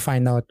Iran. I want to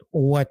find out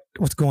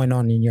what's going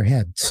on in your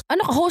heads.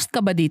 Ano, host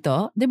ka ba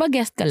dito? Di ba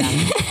guest ka lang?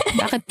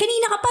 Bakit?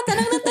 Kanina ka pa,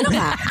 tanong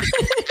ka.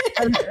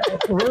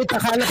 Wait,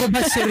 akala ko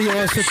ba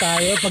seryoso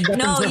tayo pagdating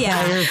sa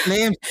Fire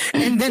Flames?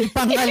 And then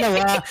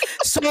pangalawa,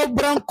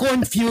 sobrang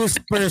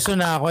confused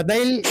person ako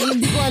dahil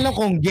hindi ko alam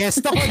kung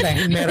guest ako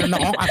dahil meron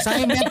akong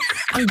assignment.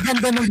 Ang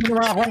ganda ng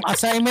ginawa akong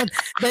assignment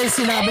dahil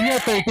sinabi niyo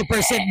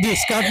 30%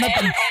 discount na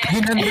pag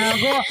ginanda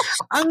ko.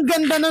 Ang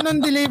ganda na ng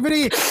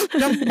delivery.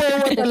 Ng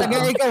powa talaga.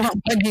 Ikaw ang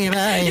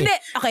panira eh. Hindi,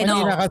 okay,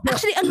 no.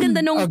 Actually, ang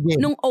ganda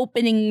nung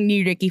opening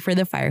ni Ricky for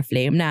the Fire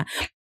Flame na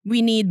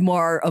we need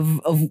more of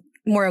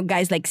more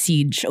guys like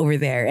Siege over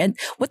there. And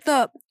what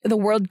the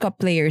World Cup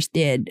players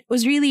did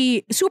was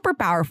really super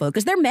powerful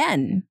because they're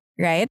men,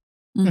 right?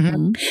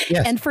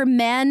 Yes. And for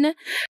men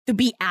to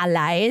be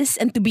allies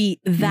and to be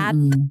that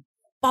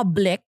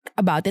public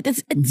about it,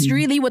 it's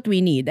really what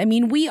we need. I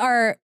mean, we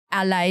are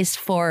allies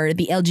for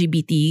the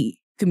LGBT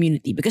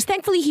community because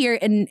thankfully here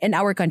in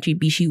our country,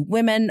 Bishi,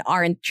 women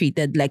aren't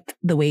treated like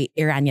the way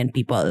Iranian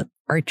people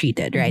are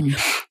treated, right?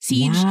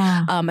 Siege,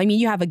 I mean,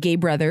 you have a gay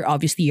brother.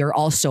 Obviously, you're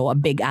also a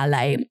big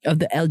ally of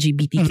the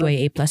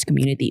LGBTQIA plus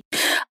community.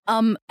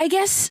 I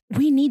guess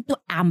we need to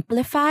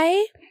amplify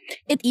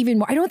it even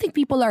more. I don't think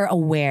people are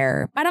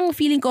aware. Parang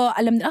feeling ko,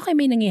 alam na, okay,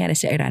 may nangyayari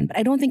sa Iran, but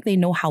I don't think they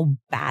know how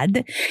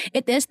bad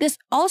it is. This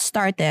all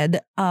started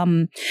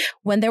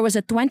when there was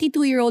a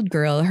 22-year-old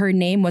girl. Her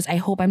name was, I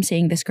hope I'm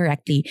saying this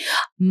correctly,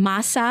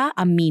 Masa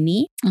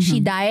Amini.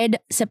 She died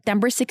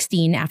September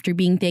 16 after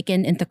being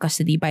taken into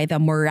custody by the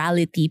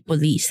morality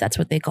police. That's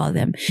what they call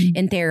them,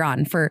 in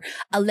Tehran for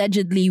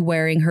allegedly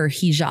wearing her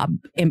hijab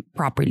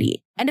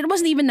improperly. And it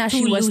wasn't even that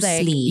she was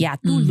loosely.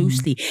 too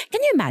loosely.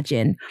 Can you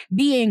imagine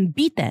being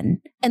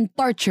beaten and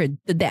tortured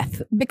to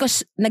death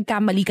because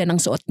nagkamali ka ng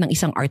suot ng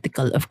isang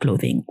article of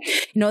clothing?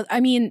 You know,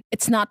 I mean,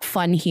 it's not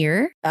fun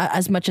here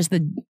as much as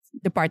the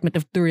Department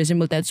of Tourism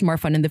will tell it's more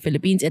fun in the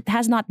Philippines. It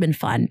has not been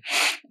fun.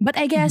 But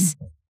I guess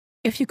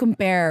if you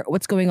compare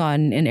what's going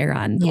on in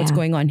Iran to what's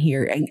going on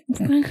here,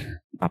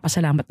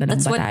 papasalamat na lang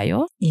ba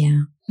tayo?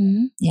 Yeah.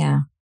 Mm-hmm.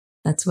 Yeah.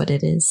 That's what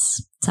it is.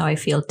 That's how I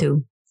feel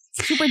too.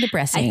 Super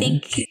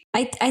depressing.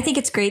 I think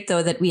it's great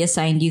though that we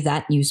assigned you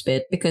that news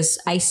bit because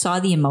I saw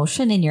the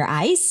emotion in your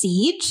eyes,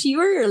 Siege. You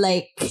were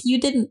like you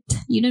didn't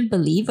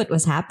believe what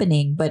was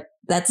happening, but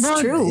that's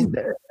true.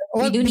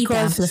 We do need to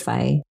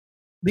amplify.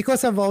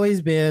 Because I've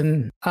always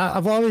been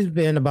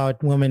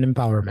about women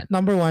empowerment.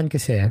 Number one,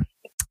 kasi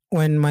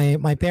when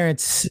my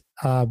parents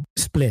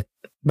split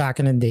back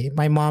in the day,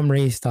 my mom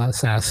raised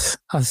us as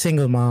a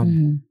single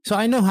mom, so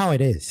I know how it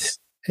is.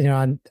 You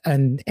know,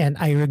 and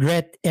I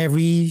regret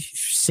every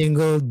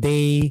single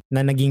day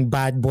na naging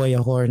bad boy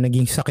ako or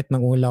naging sakit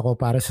ng ulo ko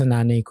para sa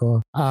nanay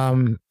ko.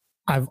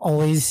 I've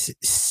always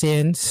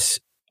since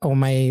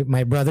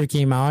my brother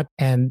came out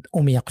and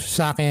umiyak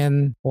sa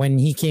akin when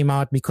he came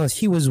out because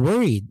he was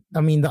worried.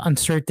 I mean, the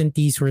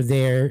uncertainties were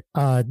there.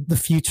 The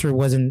future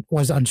was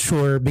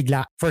unsure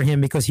bigla for him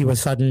because he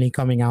was suddenly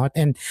coming out,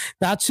 and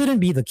that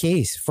shouldn't be the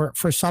case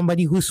for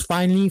somebody who's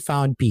finally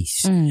found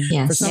peace.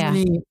 Yes, for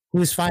somebody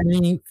who's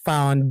finally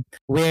found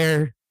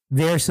where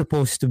they're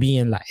supposed to be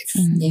in life.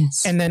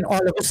 Yes. And then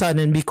all of a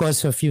sudden,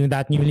 because of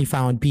that newly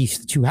found peace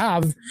that you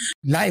have,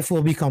 life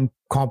will become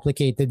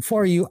complicated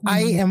for you.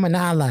 I am an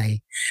ally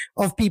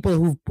of people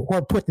who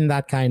are put in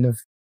that kind of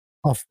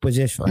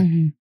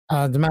position.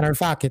 As a matter of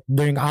fact,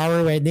 during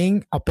our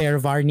wedding, a pair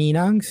of our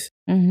ninangs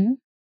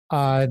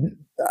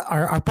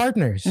are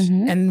partners,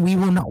 and we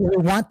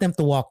want them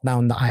to walk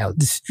down the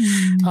aisles.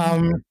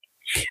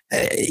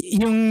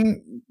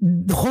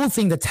 The whole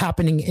thing that's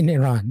happening in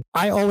Iran,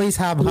 I always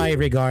have high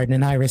regard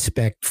and high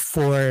respect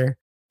for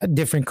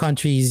different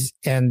countries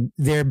and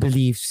their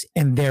beliefs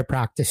and their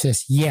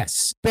practices.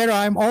 Yes. But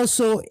I'm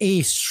also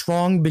a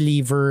strong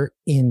believer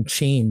in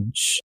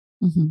change.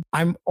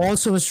 I'm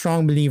also a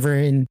strong believer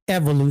in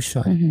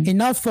evolution.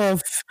 Enough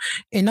of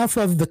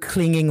the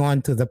clinging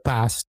on to the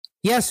past.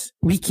 Yes,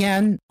 we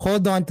can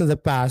hold on to the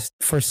past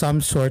for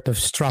some sort of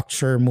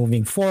structure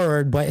moving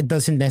forward, but it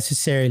doesn't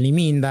necessarily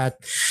mean that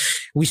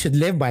we should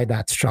live by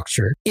that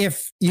structure.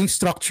 If yung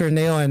structure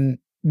na yun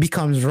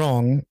becomes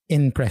wrong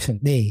in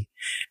present day,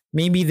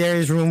 maybe there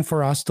is room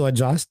for us to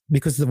adjust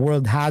because the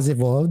world has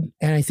evolved,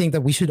 and I think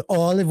that we should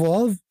all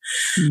evolve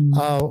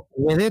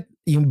with it.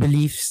 Yung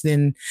beliefs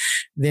then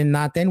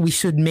natin, we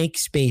should make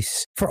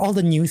space for all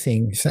the new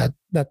things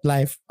that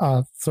life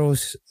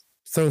throws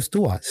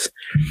to us.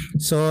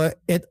 So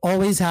it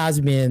always has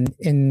been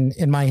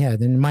in my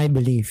head, in my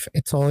belief,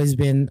 it's always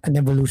been an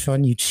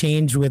evolution. You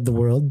change with the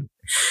world,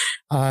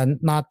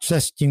 not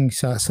just yung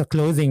sa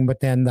clothing, but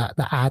then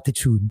the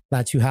attitude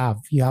that you have.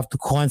 You have to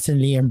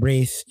constantly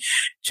embrace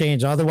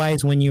change.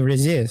 Otherwise, when you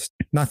resist,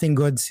 nothing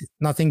good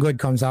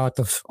comes out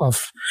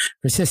of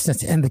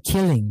resistance. And the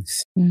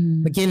killings,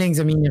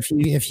 I mean,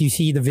 if you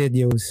see the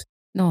videos,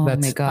 oh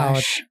my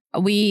gosh.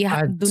 We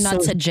do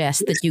not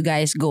suggest that you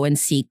guys go and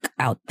seek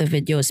out the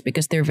videos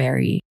because they're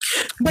very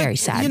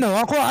sad. You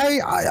know,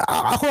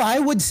 I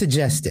would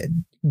suggest it.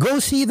 Go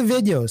see the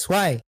videos.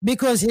 Why?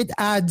 Because it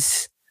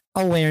adds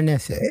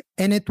awareness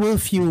and it will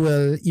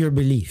fuel your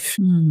belief.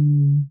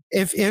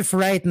 If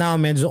right now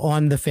medyo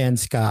on the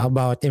fence ka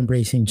about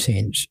embracing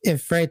change,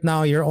 if right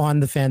now you're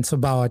on the fence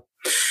about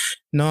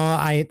no,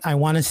 I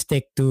want to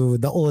stick to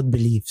the old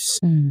beliefs.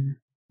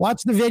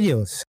 Watch the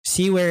videos.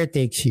 See where it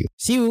takes you.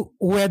 See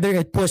whether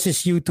it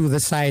pushes you to the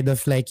side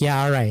of like,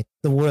 yeah, all right,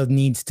 the world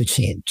needs to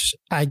change.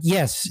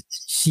 Yes,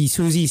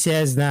 Susie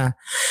says na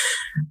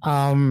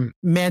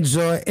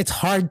medyo it's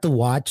hard to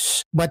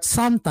watch, but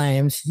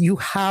sometimes you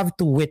have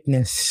to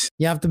witness.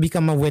 You have to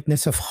become a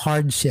witness of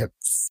hardship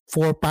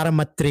para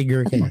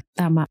ma-trigger ka.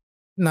 Tama.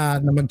 Na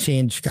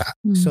mag-change ka.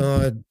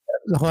 So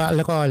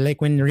like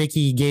when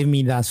Ricky gave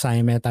me the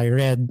assignment, I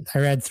read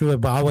through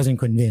it, but I wasn't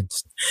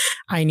convinced.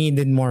 I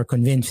needed more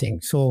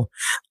convincing. So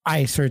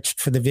I searched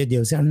for the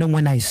videos. And then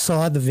when I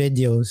saw the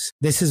videos,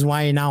 this is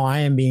why now I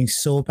am being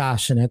so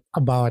passionate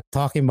about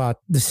talking about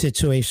the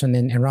situation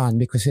in Iran,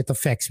 because it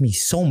affects me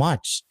so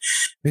much.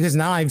 Because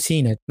now I've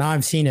seen it.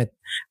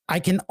 I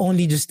can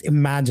only just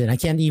imagine. I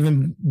can't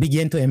even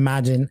begin to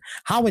imagine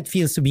how it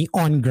feels to be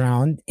on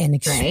ground and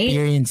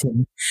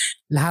experiencing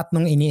lahat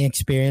ng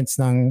ini-experience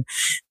ng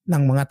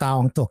mga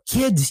taong to.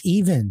 Kids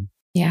even.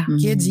 Yeah.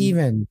 Kids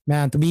even.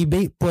 Man, to be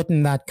put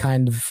in that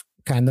kind of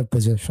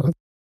position.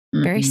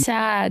 Very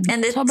sad.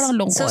 And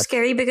it's so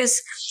scary because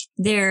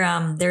their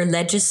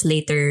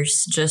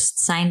legislators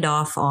just signed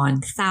off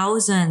on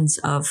thousands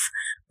of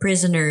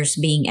prisoners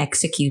being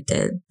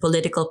executed,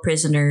 political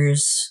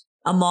prisoners.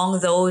 Among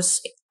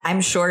those,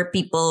 I'm sure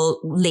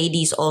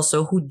ladies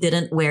also who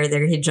didn't wear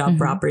their hijab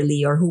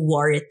properly or who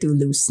wore it too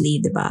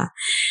loosely, diba?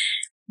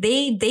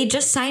 they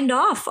just signed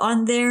off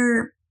on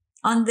their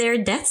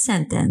death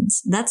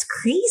sentence. That's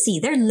crazy.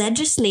 They're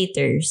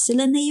legislators.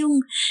 Sila na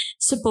yung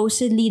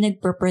supposedly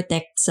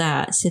nagpo-protect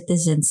sa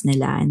citizens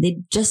nila, and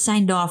they just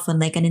signed off on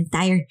like an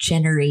entire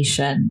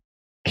generation.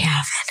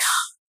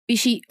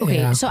 Bishi,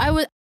 okay, so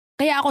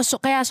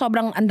kaya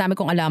sobrang ang dami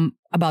kong alam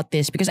about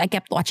this because I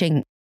kept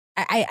watching.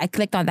 I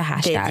clicked on the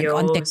hashtag videos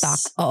on TikTok.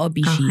 Oo,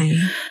 Bishi. Okay.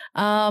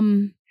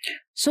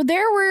 So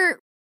there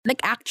were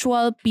like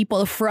actual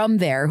people from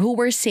there who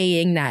were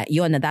saying na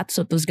that's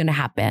what was gonna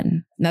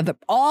happen. Now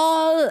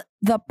all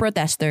the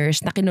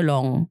protesters na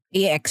kinulong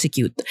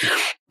i-execute.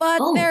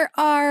 But there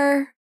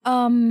are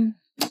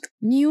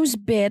news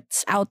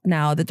bits out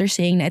now that are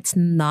saying that it's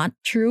not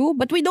true.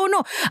 But we don't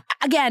know.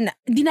 Again,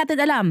 di natin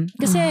alam.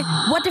 Kasi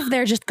what if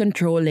they're just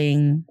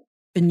controlling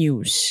the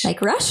news?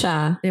 Like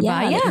Russia.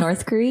 Diba? Like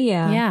North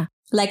Korea. Yeah.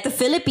 Like the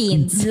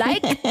Philippines.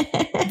 Like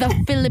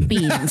the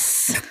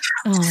Philippines.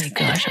 Oh my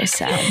gosh, so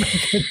sad.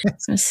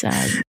 So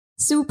sad.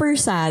 Super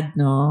sad,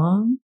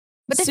 no?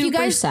 But if super you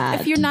guys,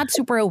 sad. if you're not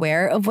super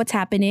aware of what's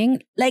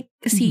happening, like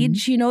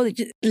Siege,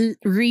 just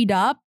read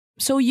up.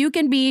 So you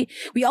can be,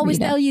 we always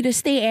tell you to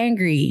stay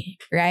angry,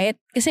 right?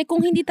 Kasi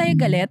kung hindi tayo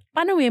galit,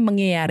 paano may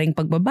mangyayaring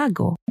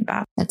pagbabago?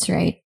 Diba? That's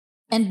right.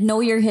 And know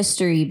your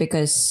history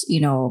because,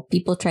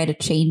 people try to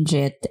change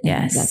it.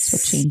 And that's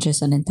what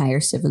changes an entire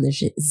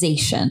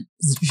civilization.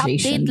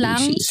 Update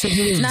lang.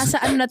 Nasa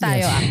na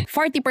tayo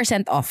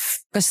 40% off.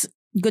 Because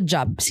good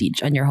job,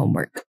 Siege, on your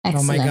homework.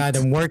 Excellent. Oh my God,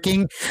 I'm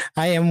working.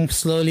 I am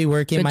slowly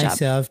working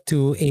myself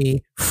to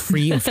a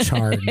free of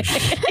charge.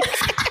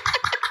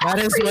 That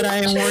is what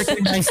I am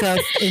working myself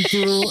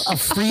into, a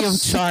free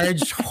of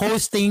charge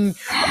hosting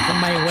for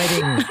my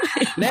wedding.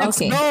 Let's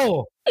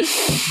go.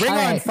 Bring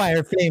on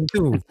Fire Flame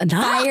 2.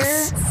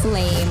 Fire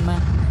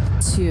Flame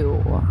 2.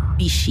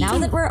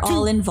 Now that we're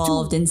all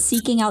involved in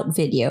seeking out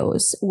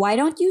videos, why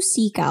don't you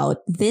seek out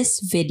this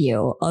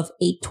video of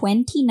a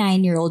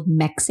 29-year-old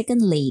Mexican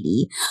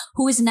lady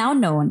who is now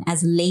known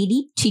as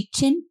Lady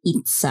Chichen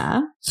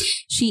Itza.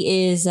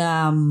 She is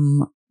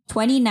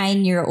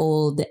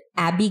 29-year-old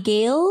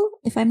Abigail,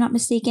 if I'm not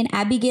mistaken,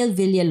 Abigail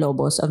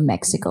Villalobos of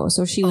Mexico.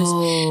 So she was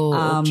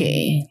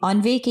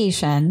on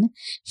vacation.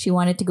 She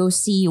wanted to go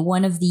see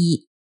one of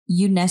the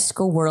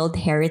UNESCO World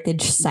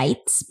Heritage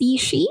Sites,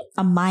 Bishi,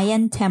 a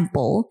Mayan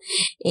temple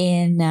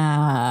in,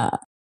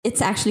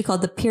 it's actually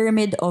called the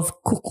Pyramid of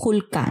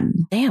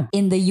Kukulkan. Damn.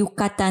 In the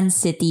Yucatan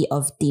city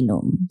of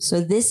Tinum.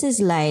 So this is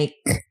like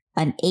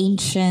an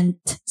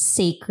ancient,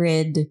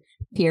 sacred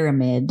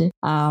pyramid.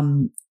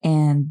 And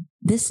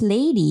this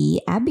lady,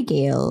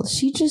 Abigail,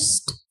 she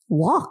just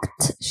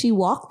walked. She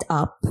walked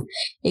up,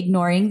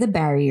 ignoring the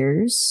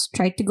barriers,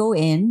 tried to go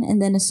in,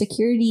 and then a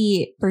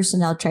security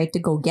personnel tried to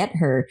go get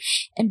her.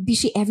 And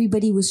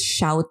everybody was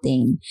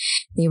shouting.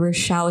 They were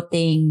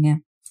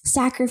shouting,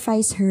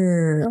 sacrifice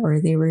her, or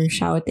they were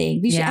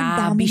shouting.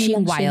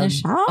 Bishing wild.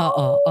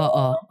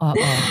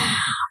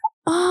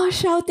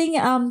 Shouting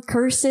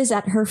curses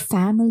at her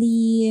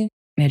family.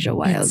 Medyo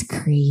wild. It's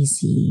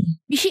crazy.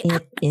 Bishi,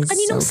 it is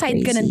kaninong so side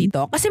crazy. ka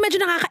nandito? Kasi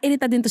medyo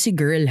nakakairita din to si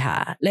girl,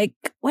 ha? Like,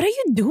 what are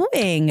you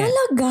doing?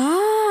 Talaga?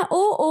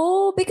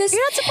 Oo, because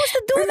you're not supposed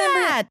to do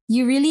that.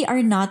 You really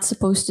are not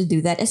supposed to do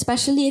that,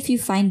 especially if you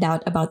find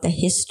out about the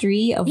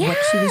history of what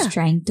she was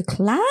trying to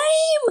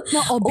climb.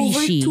 No,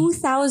 over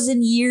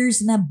 2,000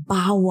 years na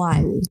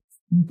bawal.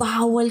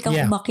 Bawal kang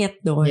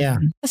umakyat doon. Yeah.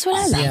 Tapos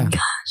wala lang.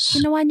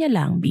 Ginawa niya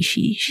lang,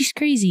 Bishi. She's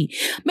crazy.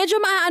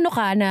 Medyo maaano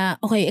ka na,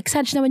 okay,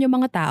 exage naman yung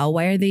mga tao.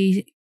 Why are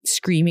they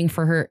screaming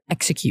for her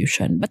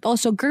execution? But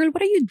also, girl,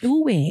 what are you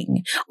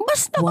doing?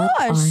 Basta what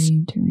are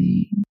you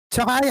doing?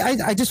 So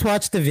I just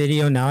watched the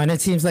video now and it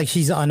seems like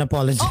she's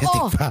unapologetic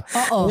pa.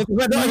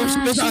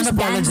 She's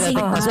unapologetic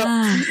pa. So,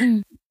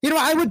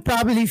 I would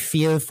probably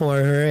feel for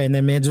her and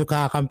then medyo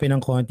kakampi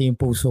ng konti yung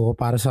puso ko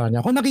para sa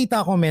kanya. Kung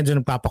nakita ko medyo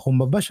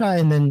nagpapakumbaba siya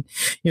and then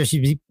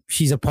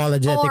she's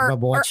apologetic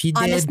about what she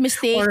did. Honest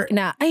mistake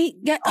na,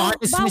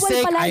 honest bawal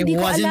mistake, pala, I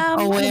wasn't alam.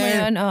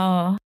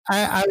 aware.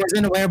 I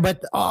wasn't aware,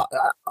 but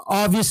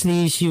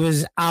obviously she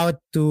was out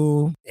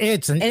to,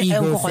 it's an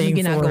ego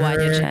thing for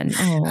her.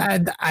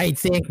 And I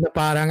think na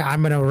parang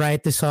I'm going to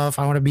write this off.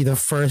 I want to be the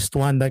first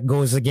one that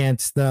goes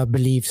against the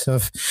beliefs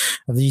of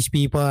these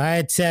people.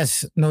 It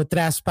says no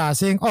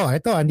trespassing.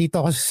 Ito,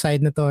 andito ako sa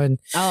side na to. And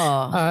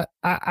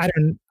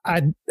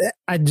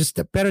I just,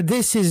 pero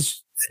this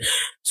is,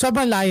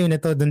 sobrang layo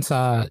nito dun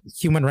sa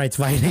human rights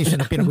violation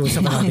na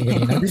pinag-uusapan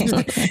natin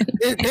kanina.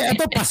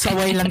 Ito,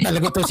 pasaway lang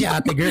talaga to si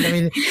ate girl. I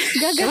mean,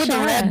 with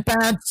the red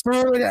pants.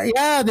 So,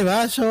 yeah, di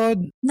ba? So,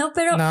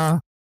 pero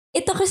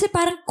ito kasi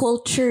parang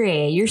culture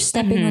eh. You're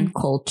stepping on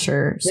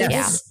culture. So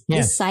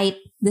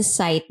this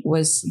site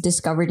was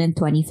discovered in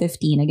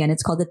 2015. Again,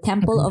 it's called the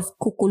Temple of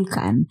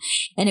Kukulkan.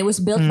 And it was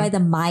built by the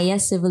Maya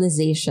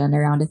civilization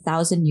around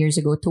 1,000 years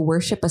ago to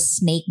worship a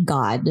snake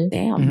god.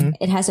 Damn.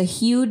 It has a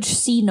huge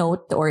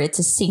cenote, or it's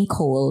a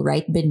sinkhole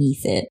right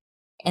beneath it.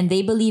 and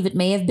they believe it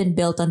may have been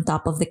built on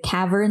top of the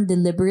cavern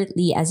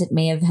deliberately as it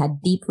may have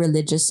had deep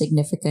religious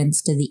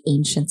significance to the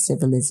ancient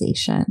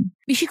civilization.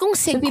 Bishi kung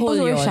So sinkhole people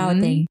were yun,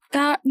 shouting.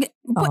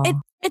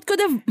 it could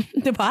have,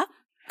 diba?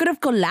 Could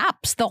have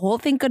collapsed. The whole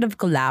thing could have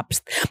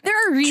collapsed. There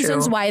are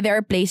reasons True. why there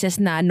are places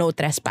na no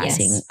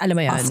trespassing. Yes. Alam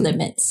mo yun? Off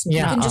limits.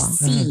 Yeah. You can just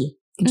see.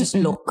 You can just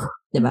look.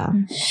 Diba?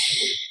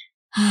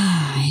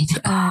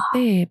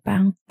 Ate,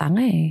 pang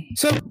tanga eh.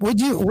 So would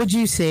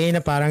you say na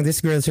parang this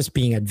girl's just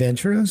being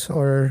adventurous,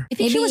 or I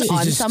think she was Maybe on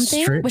she's just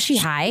something. strict? Was she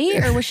high?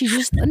 Or was she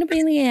just, ano ba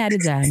yung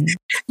nangyayari dyan?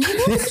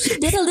 She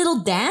did a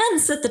little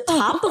dance at the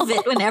top of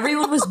it when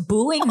everyone was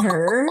booing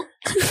her.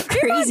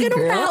 Crazy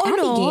ganung girl. tao,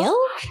 no? Abigail?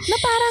 Na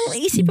parang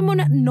isipin mo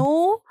na,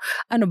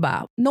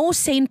 no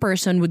sane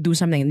person would do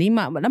something. Hindi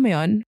alam mo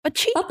yun? But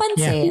she,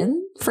 Papansin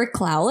for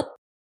clout.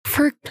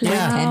 for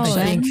Yeah,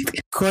 attention. I think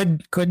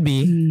could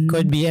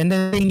be. And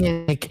the thing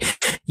is, like,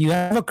 you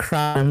have a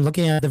crowd. I'm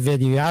looking at the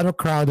video. You have a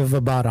crowd of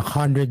about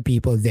 100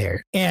 people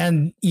there,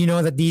 and you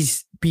know that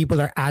these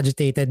people are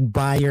agitated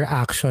by your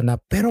action. Na,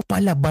 pero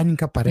palaban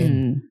ka pa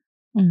rin.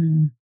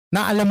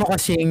 Na alam mo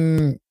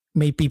kasing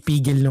may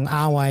pipigil ng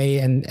away,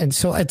 and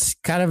so it's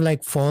kind of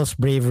like false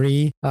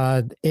bravery.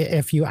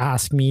 If you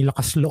ask me,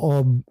 lakas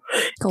loob.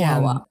 And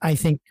Kawawa. I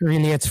think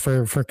really it's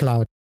for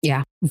clout.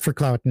 Yeah. For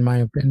clout, in my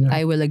opinion.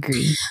 I will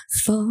agree.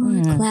 For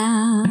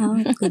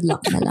clout. Good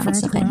luck na lang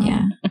sa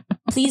kanya.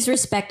 Please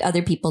respect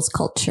other people's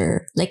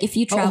culture. Like if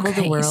you travel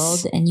the Okay.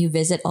 world and you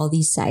visit all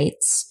these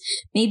sites,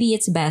 maybe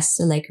it's best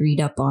to like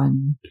read up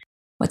on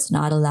what's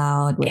not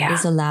allowed, what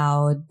is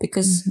allowed,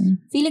 because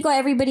feeling ko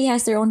everybody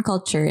has their own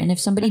culture, and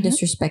if somebody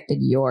disrespected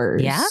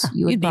yours, Yeah,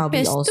 you would you'd be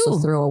probably pissed also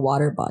too. throw a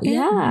water bottle.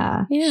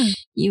 Yeah.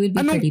 You would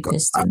be pretty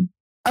pissed too.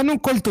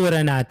 Anong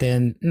kultura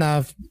natin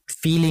na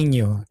feeling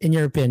nyo, in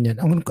your opinion,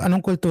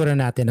 anong kultura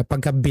natin na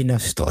pagka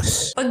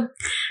binastos?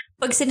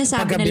 Pag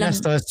sinasabi Pagka nilang,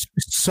 binastos,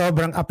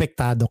 sobrang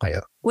apektado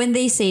kayo. when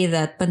they say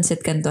that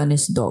pancit canton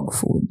is dog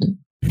food.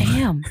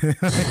 Damn.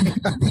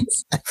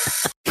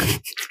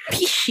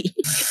 Fishy.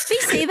 They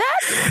say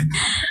that?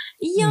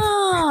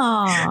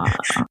 Yeah.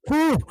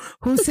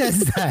 Who says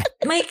that?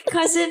 My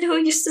cousin who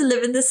used to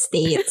live in the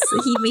States,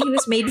 he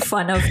was made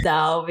fun of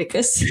now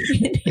because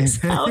in his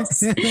house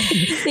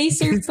they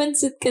serve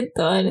pancit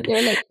canton.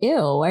 They're like, ew,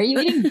 why are you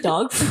eating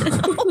dog food?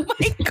 Oh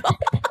my God.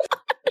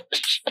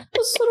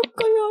 Masarap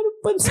kaya ng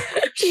pancit.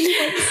 Chili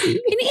pancit.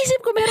 Iniisip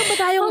ko meron ba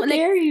tayong How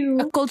dare you?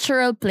 a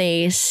cultural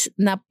place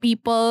na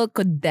people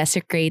could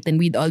desecrate and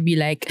we'd all be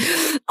like,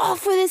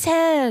 off with his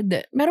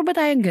head. Meron ba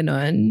tayong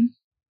ganon?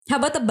 How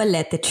about the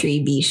balete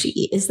tree,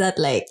 Bishi? Is that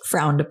like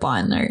frowned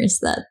upon, or is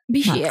that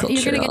Bishi, not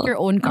you're gonna get cultural? your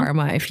own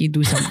karma if you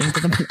do something to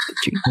the balete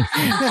tree.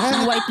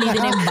 Yung white lady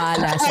na yung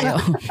bala sa'yo.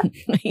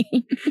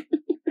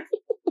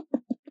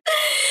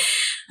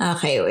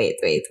 Okay, wait.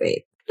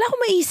 Wala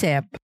akong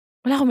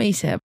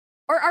maisip.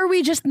 Or are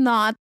we just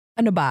not,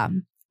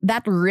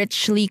 that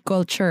richly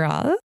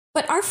cultural?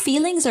 But our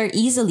feelings are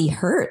easily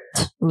hurt,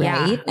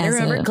 right? Yeah. I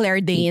remember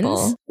Claire Danes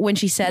people. when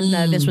she said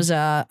na this was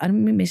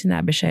may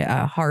sinabi siya,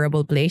 a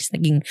horrible place.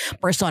 Naging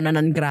persona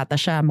non grata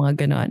siya,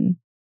 mga ganon.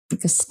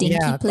 Like a stinky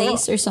Yeah.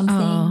 place or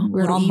something.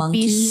 We're all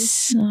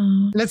monkeys.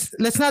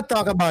 Let's not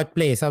talk about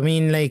place. I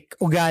mean, like,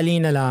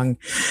 ugali na lang.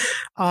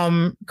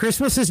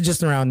 Christmas is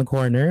just around the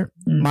corner.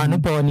 Mano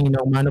po,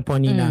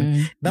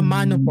 ninang. The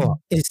mano po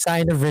is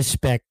sign of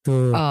respect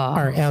to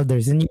our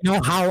elders. And you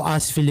know how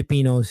us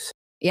Filipinos,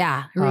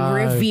 Yeah,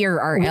 revere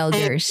our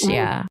elders.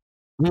 Yeah.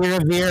 we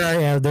revere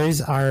our elders,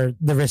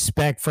 the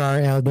respect for our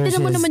elders.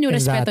 Tignan mo naman yung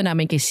is that- respeto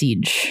namin kay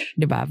Siege.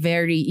 Diba?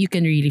 You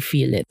can really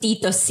feel it.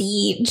 Tito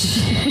Siege.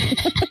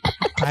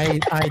 I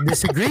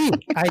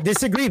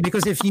disagree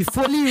because if you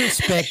fully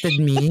respected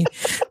me,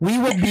 we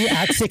would be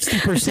at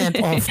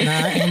 60% off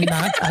na and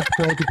not at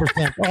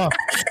 40% off.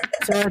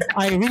 So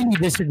I really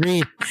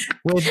disagree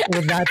with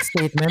that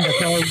statement.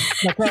 That's all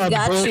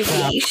Got you,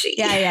 bullcrap. Bishi.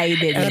 Yeah, you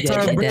did. That's You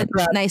all did.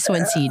 bullcrap. Nice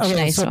one, Siege. Okay,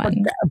 Nice so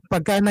one.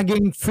 pagka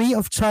naging free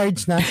of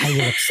charge na, I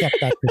will accept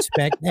that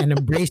respect and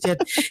embrace it.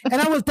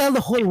 And I will tell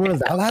the whole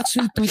world. I'll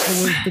actually tweet the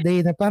world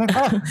today na parang,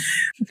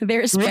 They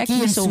respect Ricky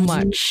you and so Susie,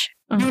 much.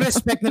 yung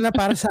respect nila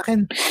para sa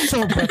akin,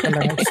 sobra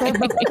talaga.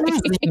 Sobra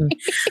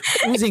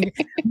oozing.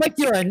 But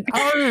yun,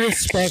 our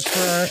respect for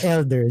our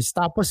elders.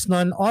 Tapos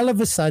nun, all of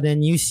a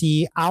sudden, you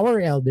see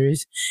our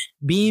elders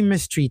being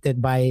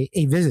mistreated by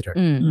a visitor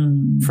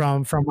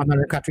from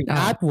another country.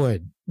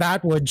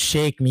 That would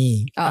shake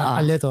me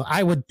a little.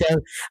 I would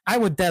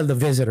tell the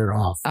visitor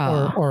off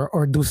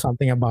or do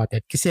something about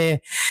it. Kasi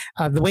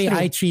the way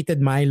I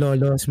treated my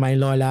lolos, my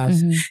lolas,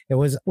 it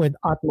was with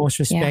utmost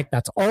respect.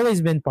 That's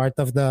always been part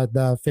of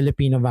the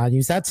Filipino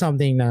values. That's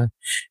something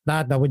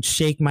that would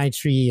shake my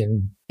tree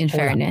and In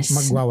fairness.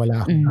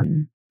 Magwawala ako.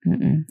 In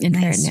Nice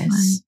fairness.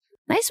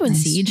 one. Nice one,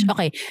 Nice Siege. one.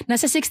 Okay,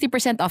 nasa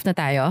 60% off na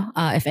tayo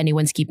if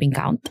anyone's keeping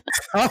count.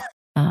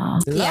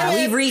 Yeah,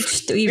 we've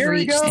reached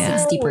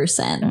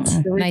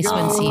 60%. Nice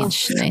one,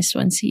 Siege. Nice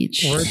one,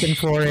 Siege. Working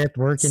for it.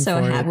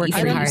 So happy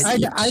for you,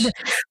 Siege.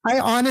 I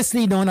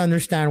honestly don't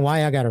understand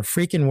why I got to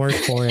freaking work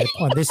for it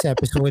on this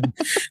episode.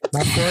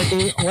 Not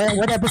 40.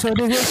 What episode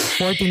is it?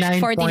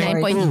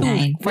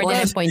 49.2.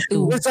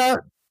 49.2.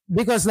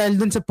 Because dahil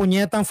dun sa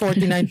punyetang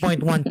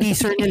 49.1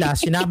 teaser nila,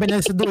 sinabi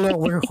na sa dulo,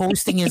 we're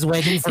hosting his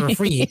wedding for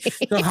free.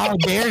 So how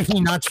dare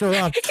he not show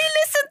up? He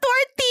listened to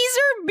our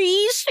teaser,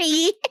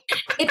 Bishi.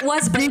 It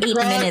was but 8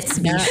 minutes,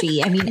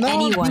 Bishi. I mean,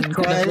 anyone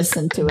could have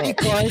listened to it.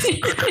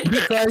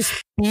 Because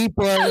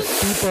people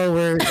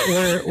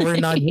were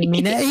not, I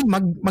mean, hey,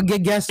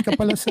 mag-guest ka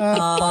pala sa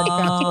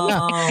podcast nila.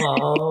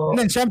 And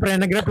then, syempre,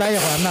 nag-reply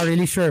ako, I'm not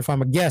really sure if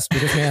I'm a guest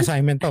because may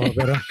assignment ako.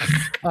 Pero,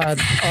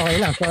 okay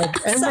lang. So,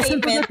 and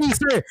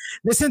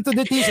listen to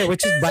the teaser,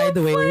 which is, by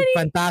the way,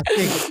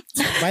 fantastic.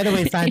 By the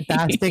way,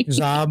 fantastic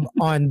job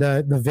on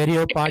the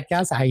video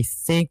podcast. I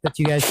think that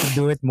you guys should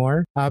do it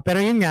more. Pero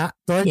yun nga,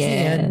 towards the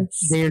end,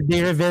 they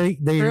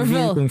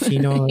reveal kung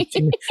sino.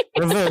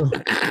 Reveal.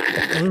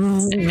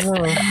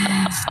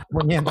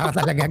 Punyeta ka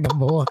talaga,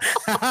 Gabo.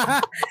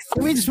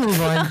 Can we just move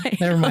on?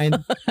 Never mind.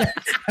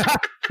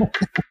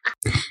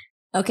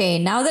 Okay,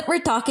 now that we're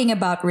talking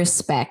about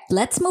respect,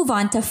 let's move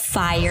on to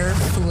Fire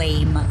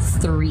Flame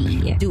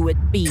 3. Do it,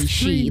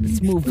 Bishi.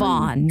 Let's move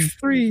on.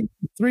 Three.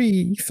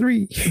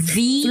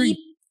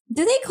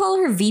 Do they call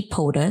her V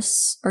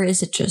POTUS? Or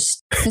is it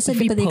just...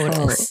 V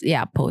POTUS.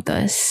 Yeah,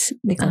 POTUS.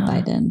 They call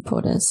Biden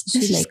POTUS.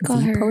 She's like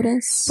V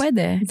POTUS?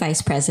 Pwede.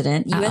 Vice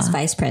President. U.S.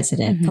 Vice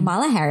President. Mm-hmm.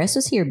 Kamala Harris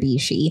was here,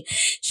 Bishi.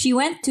 She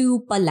went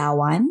to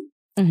Palawan.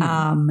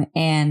 Mm-hmm.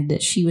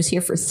 And she was here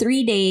for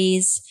 3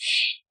 days.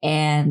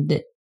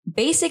 And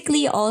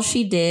basically all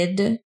she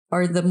did,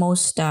 or the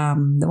most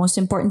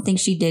important thing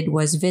she did,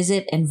 was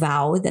visit and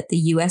vow that the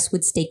U.S.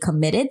 would stay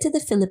committed to the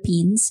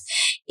Philippines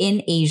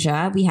in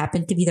Asia. We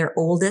happen to be their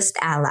oldest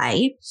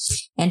ally.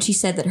 And she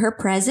said that her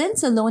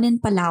presence alone in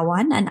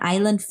Palawan, an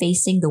island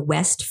facing the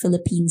West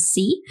Philippine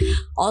Sea,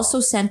 also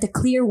sent a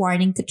clear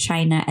warning to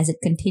China as it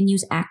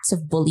continues acts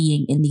of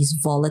bullying in these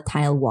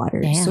volatile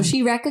waters. Damn. So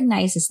she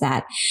recognizes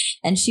that.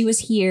 And she was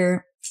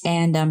here.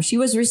 And she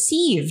was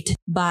received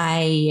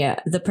by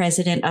the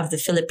president of the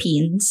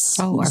Philippines,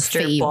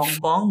 Mr.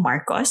 Bongbong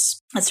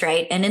Marcos. That's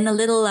right. And in a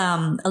little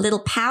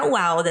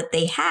powwow that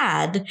they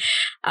had,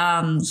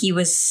 he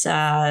was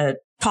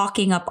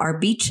talking up our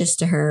beaches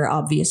to her,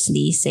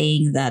 obviously,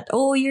 saying that,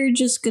 oh, you're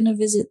just gonna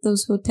visit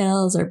those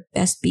hotels, our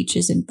best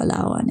beaches in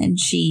Palawan. And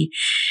she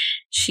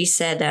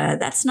said,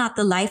 that's not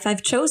the life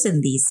I've chosen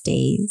these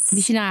days.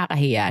 Hindi siya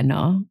nakakahiya,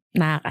 no?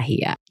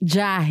 Nakakahiya.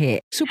 Jahe.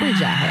 Super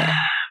jahe.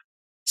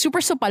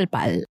 Super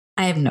supalpal.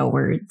 I have no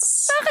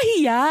words.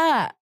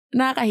 Nakakahiya.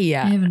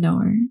 I have no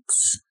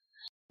words.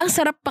 Ang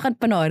sarap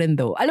panoorin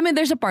though. Alam mo,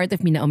 there's a part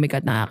of me na, oh my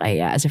God,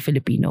 nakakahiya as a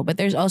Filipino. But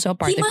there's also a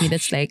part of me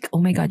that's like, oh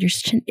my God, you're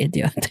such an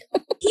idiot.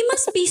 He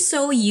must be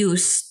so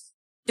used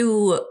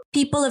to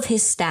people of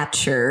his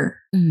stature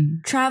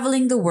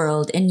traveling the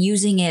world and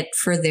using it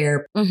for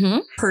their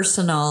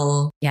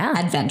personal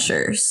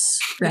adventures.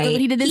 Right? Look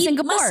what he did in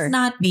Singapore. Must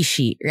not be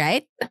she,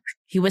 right?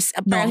 He was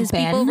apparently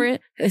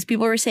his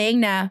people were saying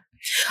na,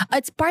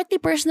 it's partly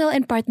personal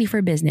and partly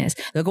for business.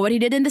 Look at what he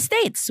did in the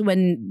States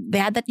when they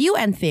had that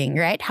UN thing,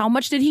 right? How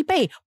much did he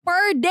pay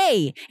per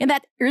day in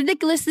that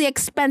ridiculously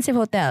expensive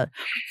hotel?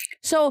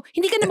 So,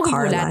 hindi ka na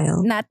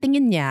magugulat na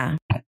tingin niya,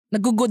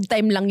 nag-good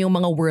time lang yung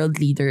mga world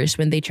leaders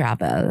when they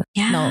travel.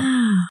 Yeah. No.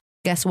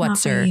 Guess what,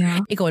 sir?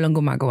 Ikaw lang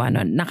gumagawa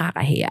nun.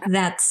 Nakakahiya.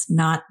 That's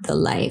not the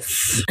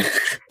life.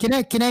 Can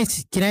I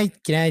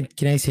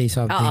say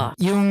something?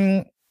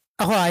 Yung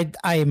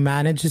I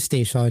manage a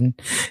station.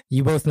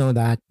 You both know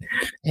that.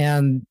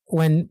 And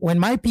when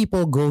my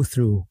people go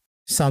through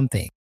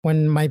something,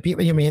 when my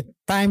people,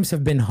 times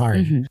have been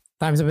hard. Mm-hmm.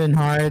 Times have been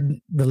hard.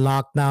 The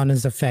lockdown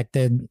has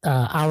affected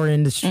our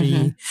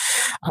industry.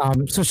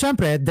 Mm-hmm. So,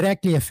 syempre,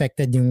 directly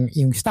affected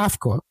yung staff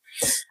ko.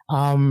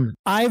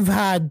 I've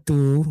had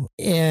to,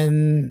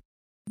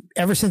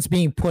 ever since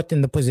being put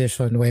in the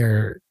position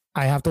where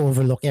I have to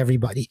overlook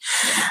everybody,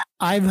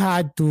 I've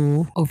had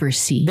to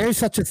oversee. There's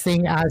such a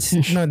thing as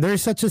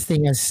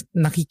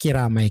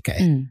nakikiramay ka.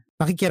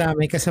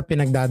 Nakikiramay ka sa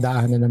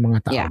pinagdadaanan ng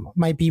mga tao. Yeah.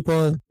 My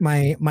people,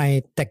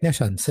 my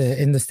technicians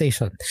in the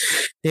station,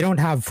 they don't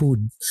have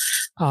food.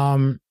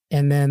 And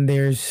then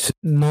there's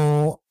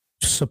no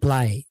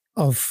supply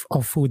of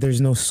food. There's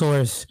no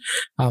source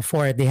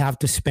for it. They have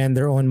to spend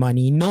their own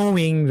money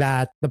knowing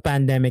that the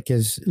pandemic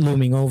is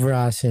looming over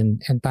us and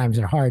times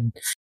are hard.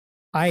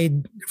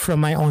 I,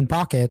 from my own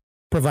pocket,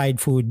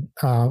 provide food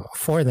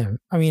for them.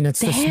 I mean, it's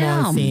the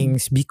small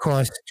things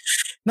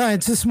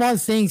it's the small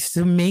things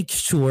to make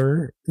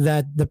sure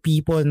that the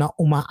people na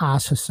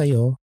umaasa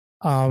sa'yo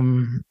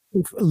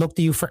look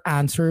to you for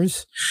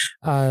answers,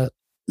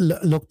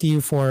 look to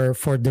you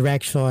for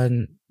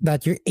direction,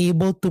 that you're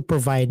able to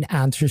provide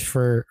answers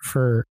for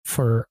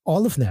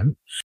all of them.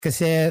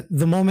 Kasi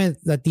the moment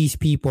that these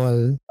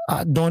people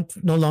don't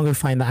no longer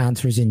find the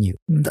answers in you.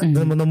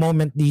 The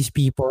moment these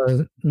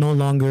people no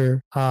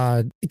longer,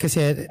 because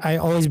I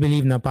always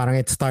believe na parang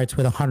it starts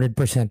with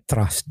 100%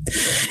 trust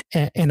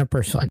in a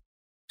person.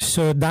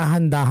 So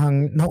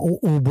dahan-dahang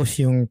nauubos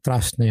yung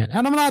trust na yan.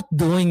 And I'm not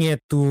doing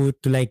it to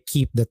like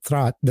keep the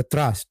trust.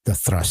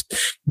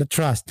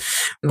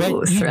 But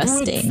ooh,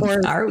 thrusting.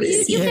 Are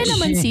we? You can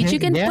naman, Siege. You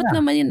can put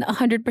naman in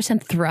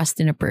 100% thrust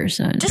in a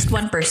person. Just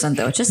one person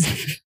though. Just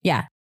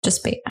yeah.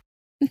 Just pay.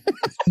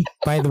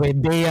 By the way,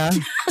 Bea,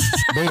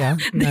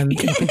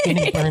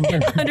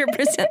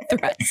 100%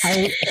 thrust.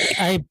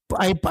 I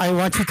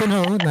want you to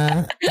know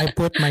na I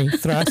put my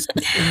thrust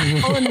in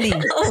you. Only.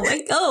 Oh my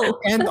God.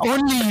 And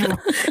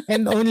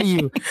only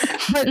you.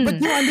 But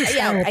you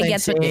understand what I'm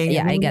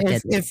saying. I get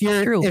it. If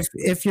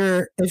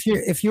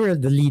you're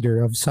the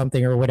leader of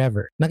something or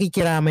whatever,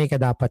 nakikiramay ka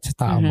dapat sa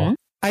tao mo.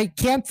 I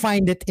can't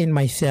find it in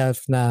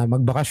myself na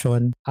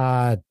magbakasyon.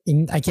 I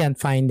can't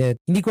find it.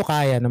 Hindi ko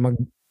kaya na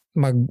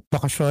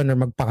magbakasyon or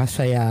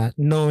magpakasaya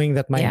knowing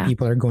that my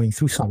people are going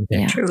through something.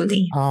 Yeah.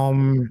 Truly.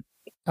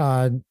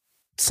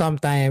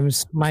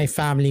 Sometimes my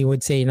family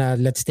would say, na,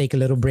 let's take a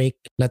little break.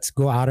 Let's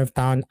go out of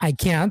town. I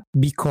can't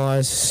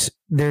because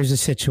there's a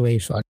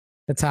situation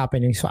that's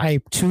happening. So I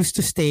choose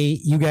to stay.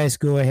 You guys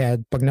go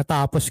ahead. Pag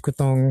natapos ko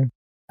tong,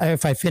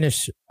 if I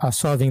finish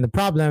solving the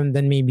problem,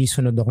 then maybe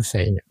sunod ako sa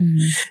inyo.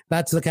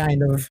 That's the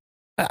kind of,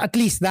 at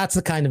least that's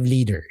the kind of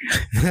leader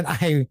that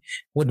I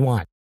would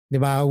want.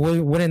 Diba?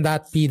 Wouldn't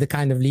that be the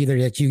kind of leader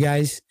that you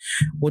guys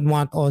would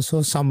want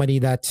also? Somebody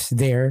that's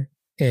there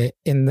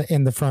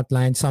in the front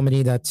line,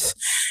 somebody that's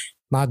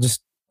not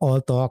just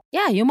all talk.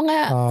 Yeah, yung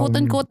mga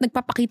quote-unquote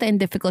nagpapakita in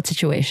difficult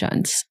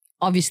situations.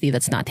 Obviously,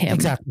 that's not him.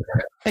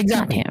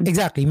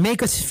 Exactly.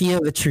 Make us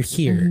feel that you're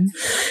here.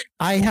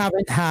 I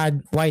haven't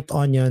had white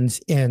onions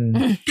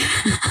in...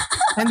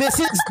 And this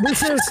is I'm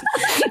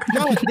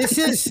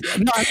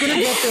gonna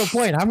get to a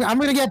point. I'm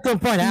gonna get to a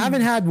point. I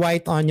haven't had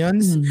white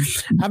onions.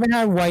 I haven't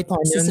had white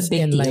onions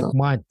in like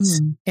months.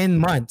 In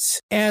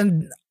months.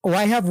 And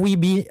why have we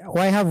been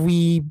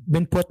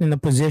put in a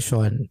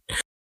position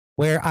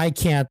where I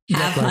can't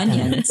have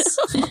onions?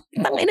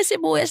 Tangina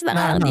sibuyas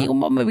na hindi ko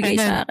mamabigay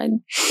sa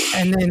akin.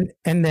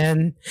 And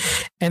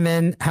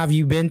then have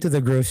you been to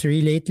the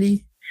grocery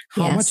lately?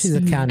 How much is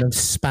a can of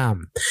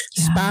Spam?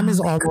 Spam is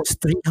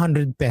almost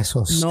 300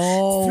 pesos.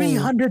 No.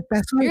 300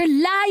 pesos? You're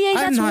lying.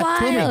 That's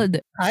wild.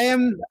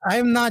 Kidding. I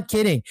am not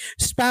kidding.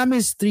 Spam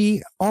is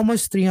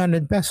almost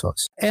 300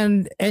 pesos.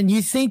 And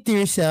you think to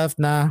yourself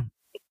na,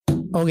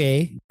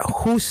 okay,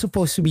 who's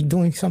supposed to be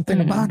doing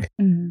something about it?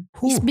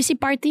 Who? He's busy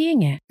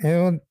partying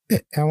Ewan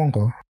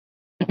ko.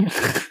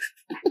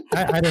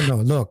 I don't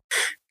know.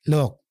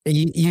 Look.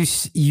 You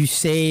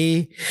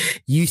say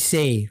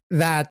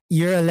that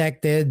you're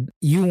elected,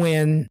 you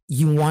win,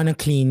 you want to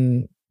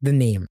clean the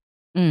name.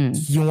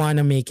 You want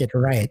to make it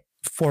right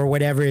for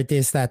whatever it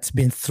is that's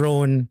been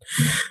thrown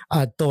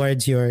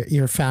towards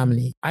your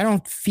family. I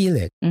don't feel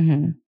it.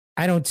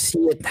 I don't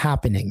see it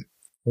happening.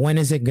 When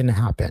is it gonna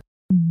happen?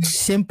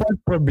 Simple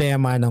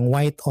problema ng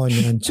white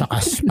onion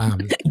tsaka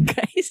Spam.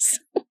 Guys,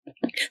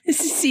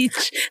 this is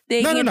Siege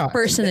taking it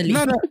personally.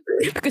 No.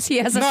 Because he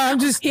has a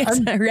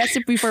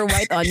recipe for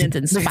white onions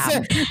and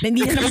Spam.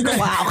 Hindi na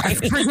magawa.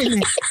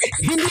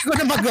 Hindi ko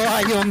na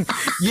magawa yung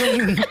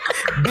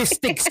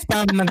Bistek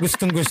Spam na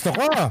gustong-gusto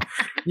ko.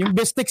 Yung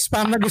Bistek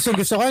Spam na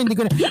gustong-gusto ko, hindi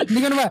ko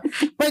na.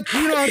 But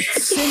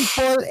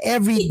simple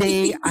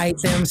everyday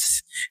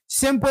items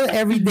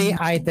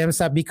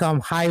that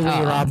become highway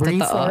robbery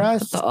for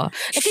us.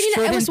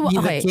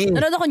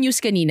 Nanood ako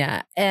news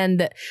kanina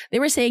and they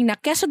were saying na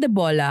queso de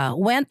bola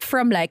went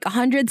from like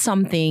 100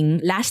 something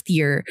last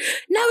year.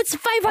 Now it's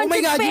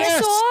 500 pesos.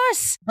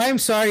 Yes. I'm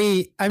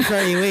sorry.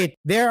 Wait,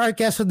 there are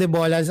queso de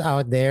bolas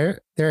out there.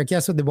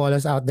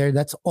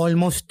 That's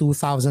almost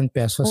 2,000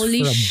 pesos.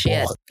 Holy for a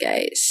shit, ball.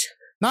 guys.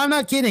 No, I'm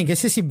not kidding.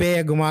 Kasi si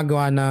Bea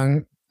gumagawa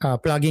ng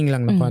plugging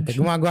lang na konti.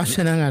 Gumagawa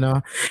siya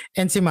ng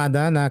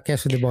ensimada na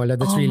queso de bola.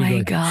 That's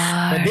really good. Oh my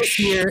God. But this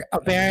year,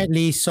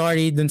 apparently,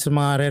 sorry dun sa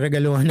mga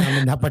re-regaluhan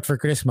namin dapat for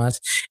Christmas,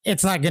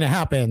 it's not gonna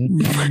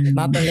happen.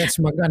 Not unless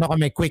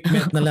kami quick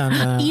mint na lang.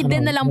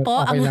 Eden na lang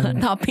po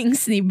ang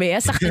toppings ni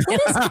Bea sa kanya.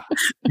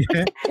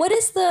 What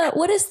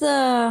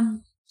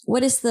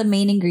is the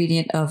main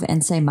ingredient of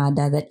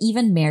ensaymada that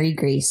even Mary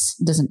Grace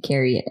doesn't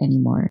carry it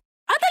anymore?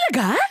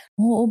 Talaga?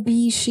 Oh,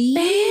 Bishi.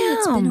 Damn.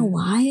 It's been a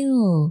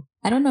while.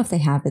 I don't know if they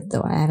have it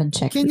though. I haven't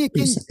checked When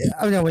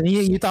recently.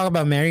 you talk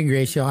about Mary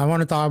Grace, I want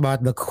to talk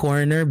about the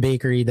corner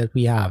bakery that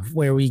we have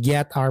where we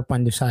get our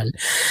pandesal.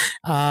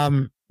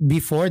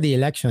 Before the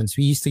elections,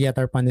 we used to get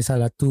our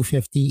pandesal at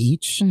 250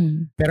 each.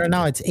 Pero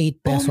now it's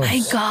 8 pesos. Oh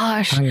my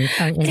gosh.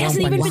 It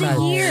hasn't even been a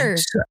year.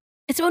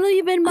 It's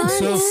only been months.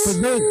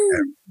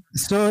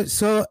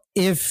 So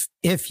if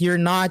you're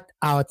not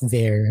out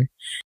there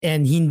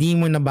and hindi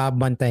mo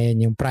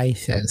nababantayan yung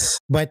prices,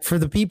 but for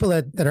the people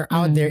that are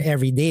out there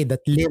every day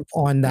that live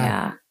on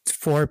that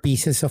 4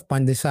 pieces of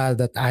pandesal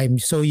that I'm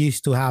so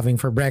used to having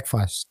for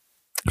breakfast,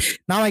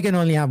 now I can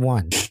only have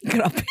one.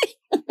 Grabe.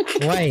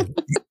 Why?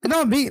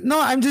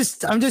 No, I'm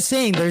just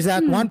saying there's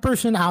that one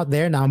person out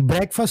there now,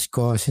 breakfast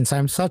ko, since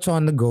I'm such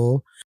on the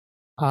go,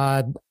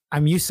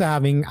 I'm used to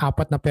having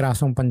 4 na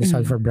pirasong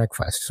pandesal for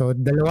breakfast. So,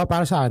 2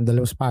 para sa akin,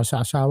 2 para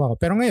sa asawa ko.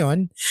 Pero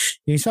ngayon,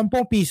 yung 10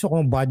 piso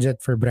kong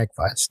budget for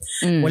breakfast,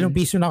 8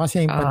 piso na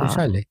kasi yung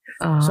pandesal eh.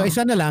 So,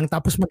 isa na lang,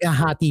 tapos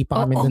maghahati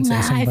pa kami dun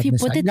sa isang pandesal. If you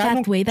put it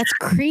that way, that's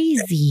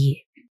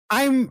crazy.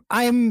 I'm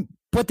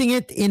putting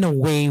it in a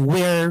way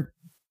where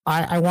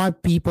I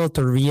want people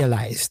to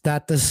realize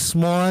that the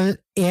small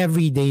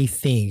everyday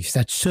things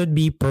that should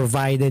be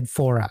provided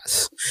for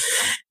us,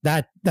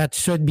 that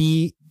should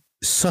be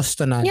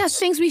sustenance. Yeah,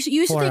 things we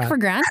used to take for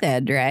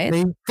granted, right?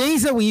 The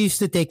things that we used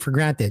to take for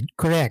granted,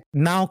 correct,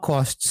 now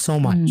cost so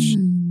much.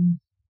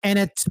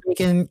 And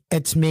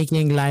it's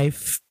making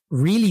life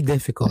really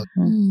difficult.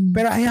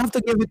 But I have to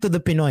give it to the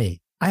Pinoy.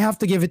 Na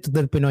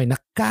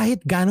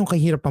kahit ganong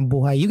kahirap ang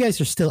buhay, you guys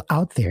are still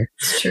out there.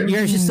 True.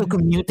 You're still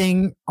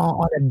commuting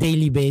on a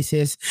daily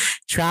basis.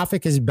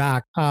 Traffic is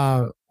back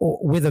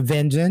with a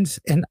vengeance.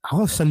 And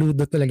ako,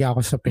 saludo talaga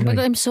ako sa Pinoy. But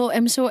I'm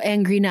so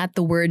angry na at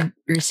the word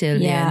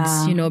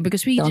resilience,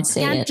 because we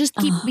can't just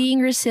keep being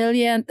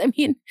resilient. I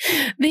mean,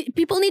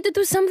 people need to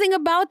do something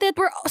about it.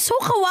 We're so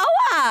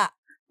kawawa.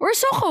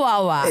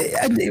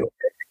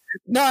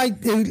 No,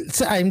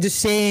 I'm just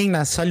saying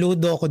na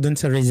saludo ako dun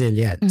sa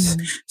resilience.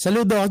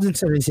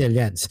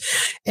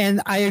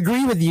 And I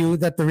agree with you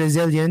that the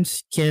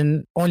resilience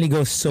can only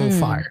go so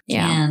far.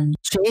 Yeah.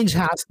 Change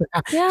has to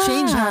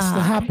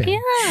happen.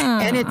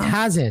 Yeah. And it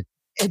hasn't.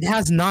 It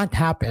has not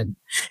happened.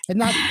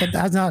 It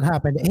has not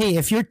happened. Hey,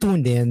 if you're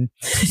tuned in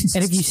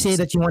and if you say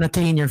that you want to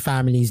clean your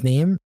family's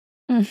name,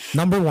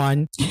 number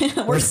one,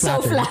 we're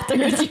so flattered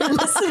you're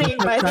listening,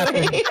 by the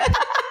way.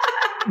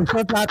 I'm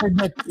so flattered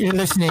that you're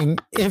listening.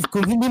 If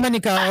kung hindi man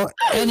ikaw,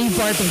 any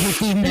part of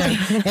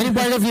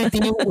your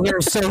team,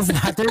 we're so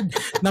flattered.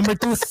 Number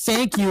 2,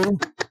 thank you.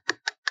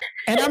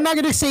 And I'm not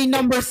going to say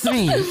number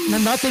 3, na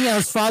nothing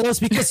else follows,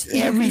 because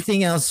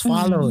everything else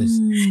follows.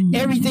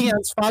 Everything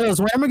else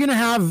follows. When am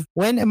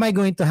I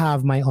going to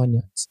have my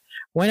onions?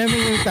 When am I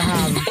going to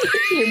have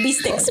your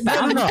Bistek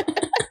Spam? No.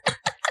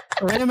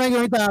 When am I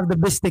going to have the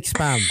Bistek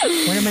Spam?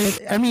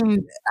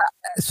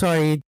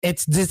 Sorry,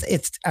 it's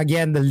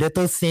again the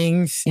little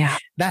things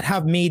that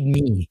have made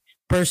me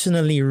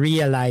personally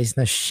realize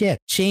that shit,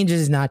 change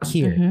is not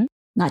here.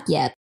 Not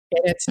yet.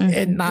 Where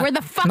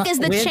the fuck is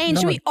the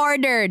change we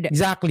ordered?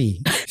 Exactly.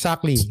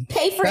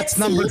 Pay for That's it.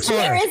 number 4.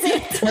 Where is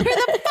it? Where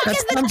the fuck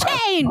is the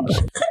change?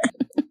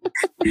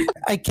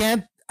 I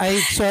can't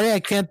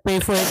pay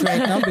for it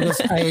right now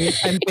because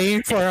I'm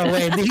paying for a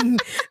wedding.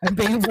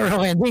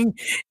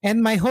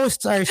 And my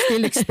hosts are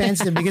still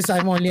expensive because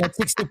I'm only at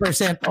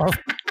 60% off.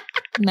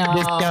 No.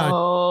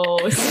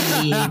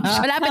 See.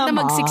 Malapit na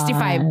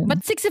mag-65.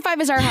 But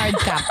 65 is our hard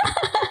cap.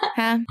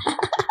 Ha?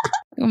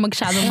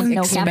 Magsyadong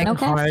mag-expect. No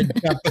cap. Hard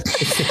cap.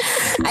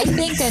 I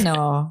think,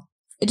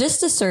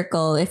 just a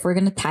circle, if we're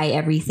going to tie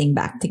everything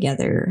back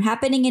together,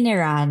 happening in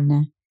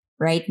Iran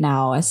right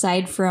now,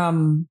 aside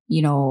from,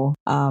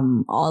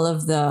 all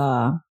of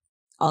the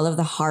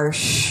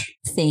harsh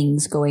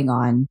things going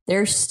on,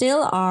 there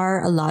still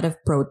are a lot of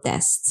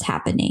protests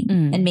happening.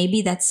 And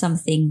maybe that's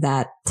something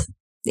that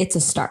it's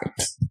a start,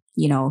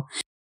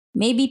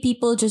 Maybe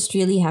people just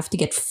really have to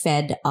get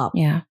fed up.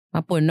 Yeah.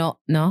 Mapuno,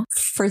 no?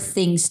 For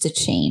things to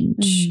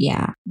change.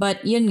 Yeah.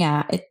 But yun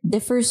nga, it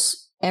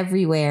differs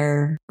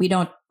everywhere. We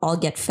don't all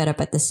get fed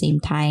up at the same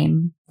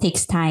time.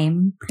 Takes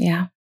time.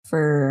 Yeah.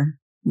 For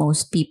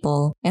most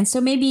people. And so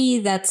maybe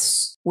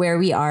that's where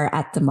we are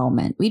at the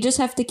moment. We just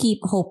have to keep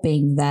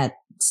hoping that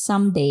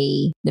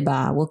someday,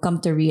 diba, we'll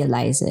come to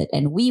realize it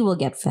and we will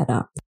get fed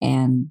up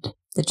and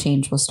the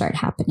change will start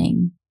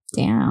happening.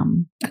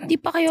 Damn. Di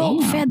pa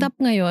kayo fed up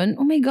ngayon?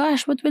 Oh my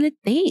gosh, what will it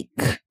take?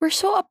 We're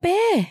so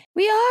ape.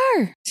 We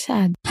are.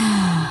 Sad.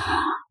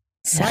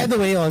 By the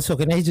way, also,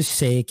 can I just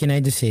say?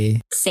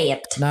 Say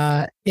it.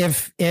 Na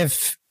if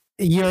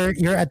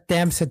your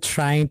attempts at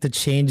trying to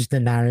change the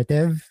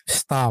narrative,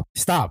 stop.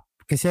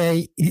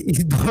 Kasi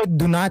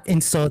do not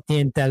insult the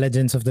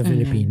intelligence of the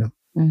Filipino.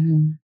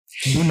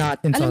 Do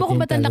not insult. Alam mo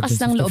kung ba't ang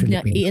lakas ng loob niya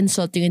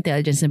i-insult yung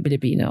intelligence ng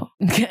Pilipino?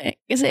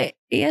 Kasi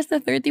he has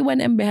the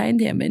 31M behind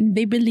him and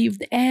they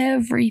believed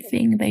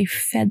everything they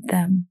fed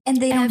them. And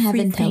they don't have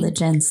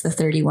intelligence, the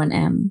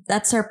 31M.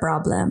 That's our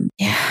problem.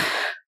 Yeah.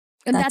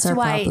 And that's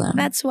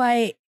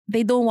why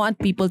they don't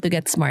want people to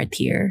get smart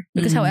here.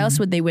 Because how else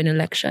would they win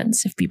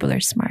elections if people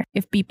are smart?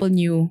 If people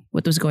knew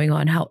what was going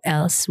on, how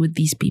else would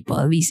these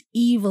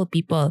evil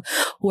people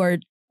who are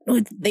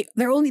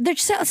they're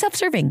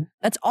self-serving.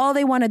 That's all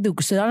they want to do.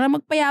 Gusto lang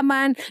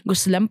magpayaman,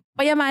 gusto lang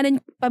payamanin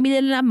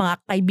pamilya nila, mga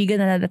kaibigan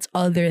nila, that's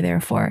all they're there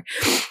for.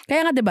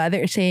 Kaya nga diba,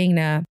 they're saying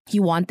na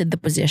he wanted the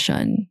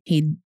position.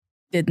 He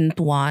didn't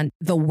want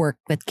the work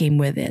that came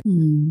with it.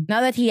 Now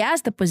that he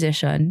has the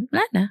position,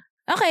 wala na.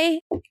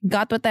 Okay,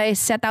 got what I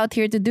set out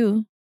here to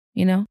do,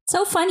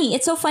 So funny.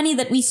 It's so funny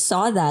that we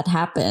saw that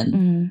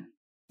happen.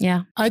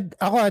 Yeah. I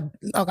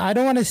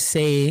don't want to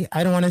say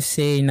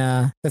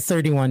na the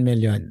 31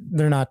 million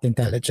they're not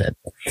intelligent.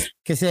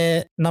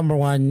 Kasi number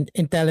one,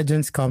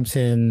 intelligence comes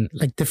in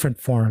like different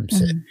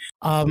forms.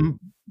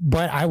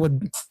 But I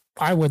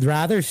would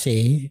rather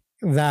say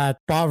that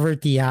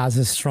poverty has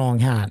a strong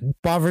hand.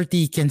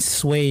 Poverty can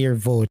sway your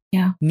vote.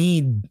 Yeah.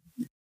 Need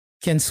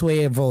can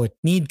sway a vote.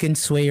 Need can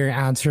sway your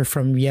answer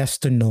from yes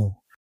to no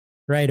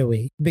right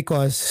away.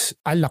 Because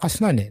ang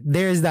lakas nun eh.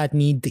 There's that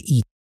need to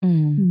eat.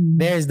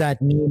 There's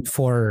that need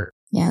for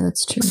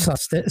that's true.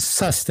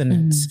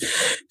 Sustenance.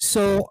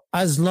 So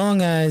as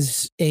long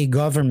as a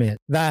government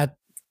that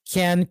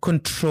can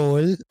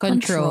control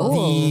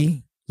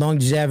the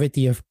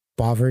longevity of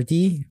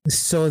poverty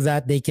so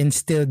that they can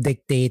still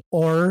dictate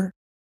or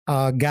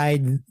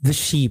guide the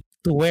sheep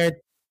to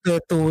where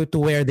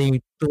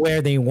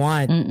they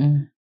want,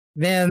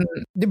 then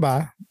 'di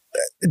ba?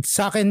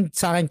 Sa akin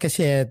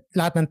kasi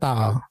lahat ng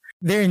tao,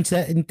 they're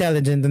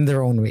intelligent in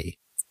their own way.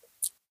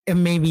 It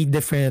may be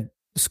different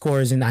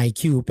scores in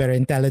IQ, pero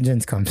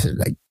intelligence comes in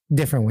like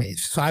different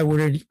ways. So I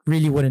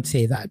really wouldn't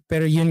say that.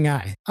 Pero yun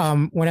nga eh.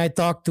 When I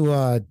talked to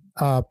a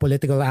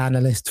political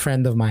analyst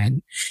friend of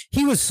mine,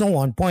 he was so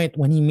on point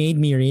when he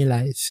made me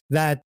realize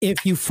that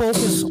if you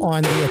focus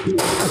on the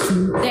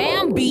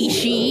Damn,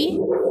 Bishi.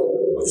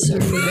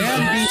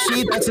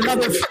 That's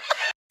another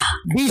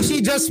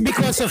Bishi. Just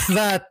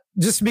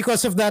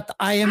because of that,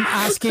 I am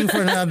asking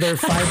for another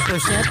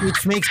 5%,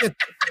 which makes it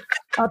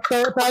a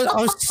total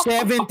of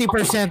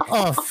 70%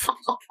 off.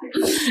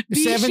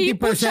 Bishi,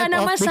 pucha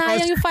naman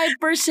sayang yung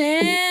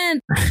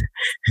 5%.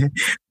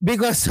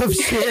 Because of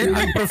sheer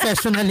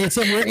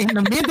unprofessionalism. We're in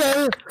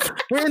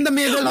the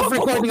middle of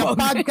recording a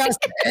podcast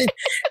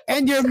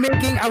and you're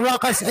making a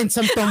ruckus and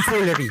some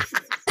tomfoolery.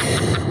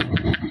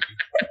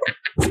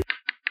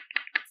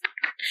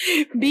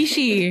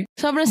 Bishi,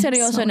 sobrang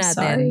seryoso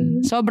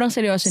natin. Sobrang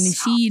seryoso ni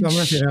Siege.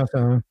 Sobrang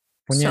seryoso.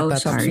 So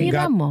sorry.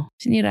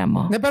 Sinira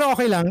mo. Pero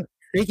okay lang.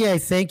 Ricky,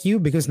 I thank you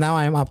because now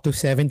I'm up to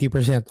 70%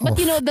 off. But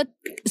you know that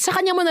sa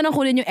kanya mo na lang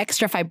kunin yung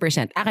extra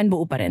 5%. Akin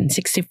buo pa rin.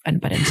 65%.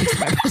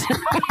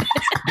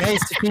 Guys,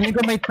 feeling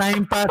ko may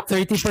time pa.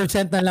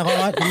 30% na lang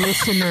ako.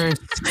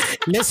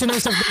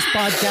 Listeners of this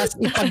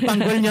podcast,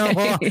 ipagtanggol niyo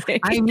ako.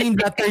 I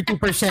need that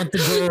 30% to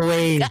go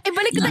away.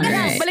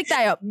 Balik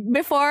tayo.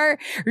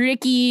 Before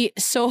Ricky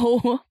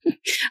so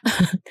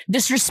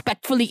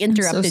disrespectfully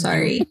interrupted so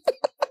sorry.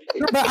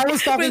 No, but I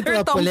was talking to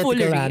a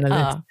political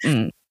analyst.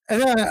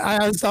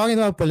 I was talking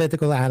to a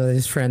political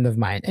analyst friend of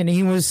mine, and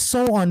he was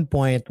so on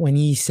point when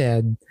he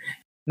said,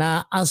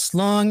 "Na as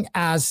long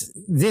as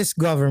this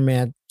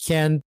government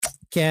can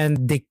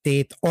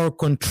dictate or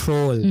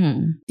control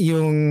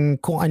yung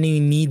kung ano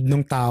yung need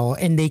ng tao,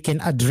 and they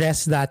can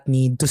address that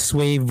need to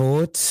sway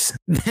votes,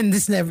 then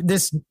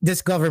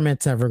this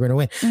government's never going to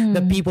win.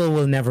 The people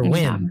will never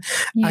win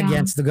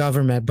against the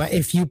government. But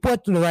if you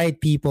put the right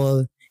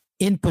people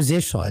in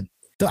position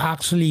to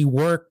actually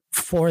work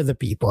for the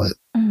people."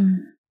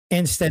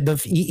 Instead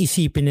of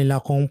iisipin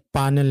nila kung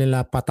paano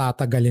nila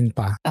patatagalin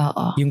pa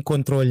yung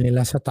control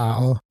nila sa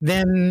tao,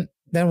 then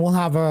we'll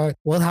have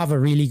a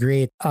really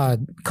great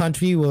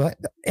country.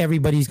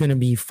 Everybody's gonna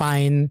be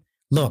fine.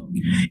 Look,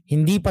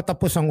 hindi pa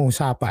tapos ang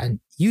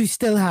usapan. You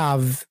still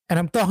have, and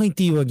I'm talking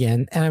to you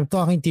again, and I'm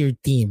talking to your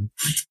team,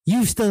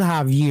 you still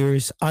have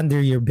years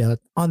under your belt,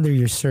 under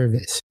your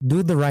service.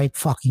 Do the right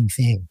fucking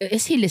thing.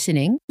 Is he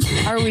listening?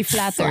 Are we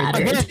flattered?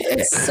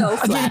 So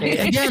flattered.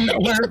 Again,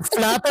 we're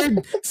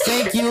flattered.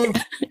 Thank you.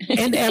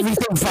 And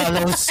everything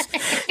follows.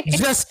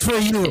 Just for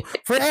you.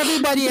 For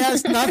everybody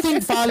else, nothing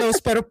follows.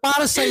 Pero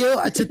para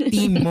sa'yo at sa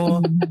team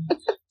mo,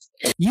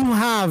 you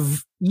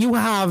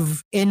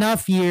have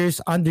enough years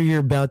under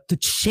your belt to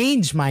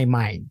change my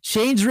mind,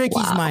 change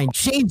Ricky's mind,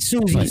 change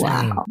Susie's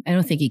mind. I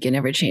don't think he can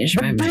ever change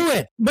my mind. Do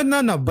it. But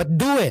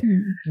do it.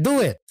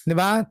 Do it.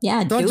 Diba?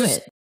 Yeah, do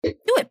it.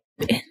 Do it.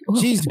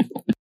 Jesus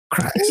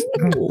Christ.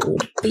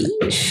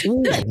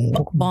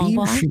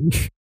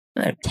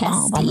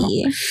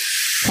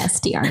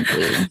 Testy, aren't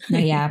we? No,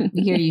 yeah,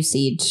 we hear you,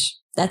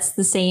 Siege. That's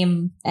the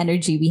same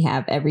energy we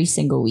have every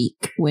single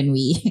week when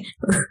we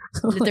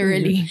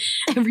literally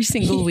every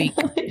single week.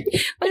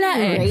 Wala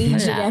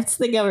rage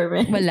against the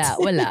government.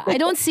 Wala. I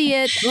don't see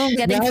it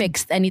getting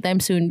fixed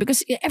anytime soon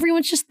because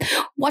everyone's just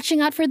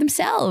watching out for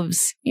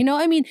themselves. You know,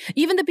 I mean,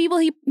 even the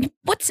people he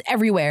puts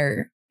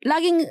everywhere,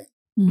 laging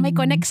may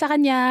connect sa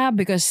kanya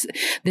because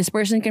this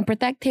person can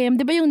protect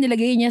him. Di ba yung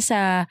nilagay niya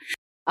sa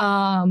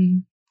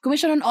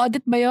Commission on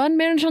Audit ba yun?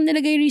 Meron siyang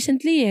nilagay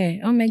recently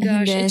eh. Oh my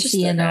gosh.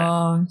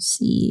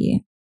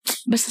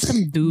 Basta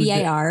some dude.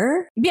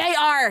 BIR?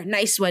 BIR!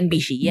 Nice one,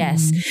 Bishi.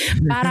 Yes.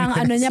 Parang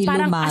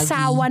parang Lumagi.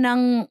 Asawa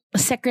ng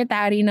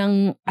secretary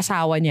ng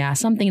asawa niya.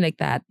 Something like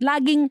that.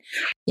 Laging,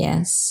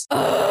 yes.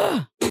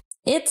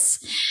 It's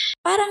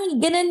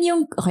parang ganun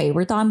yung, okay,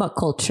 we're talking about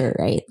culture,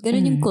 right?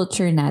 Ganun yung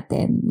culture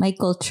natin. May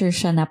culture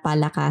siya na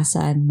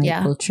palakasan. May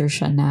culture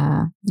siya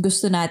na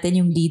gusto natin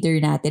yung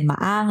leader natin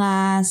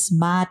maangas,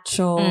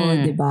 macho,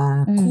 di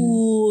ba?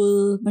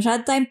 Cool.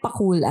 masyado tayong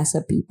pa-cool as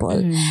a people.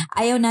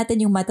 Ayaw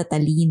natin yung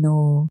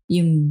matatalino,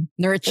 yung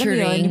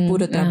nurturing, yung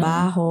puro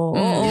trabaho.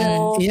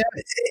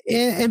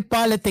 In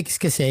politics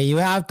kasi, you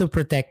have to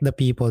protect the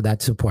people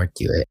that support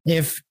you.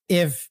 If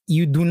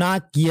you do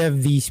not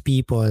give these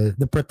people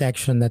the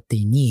protection that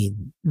they need,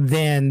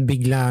 then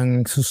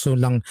biglang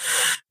susulang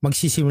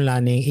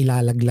magsisimula na yung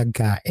ilalaglag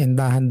ka and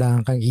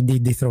dahan-dahan kang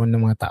i-dethrone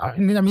ng mga tao. I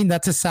mean,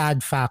 that's a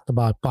sad fact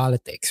about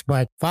politics.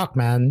 But fuck,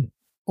 man,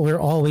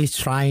 we're always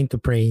trying to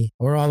pray.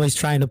 We're always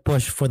trying to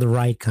push for the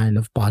right kind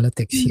of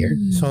politics here.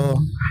 So,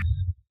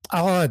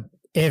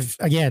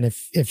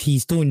 if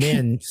he's tuned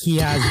in, he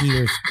has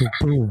years to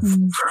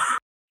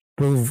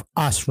prove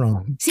us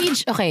wrong.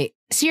 Siege, okay,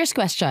 serious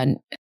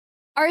question.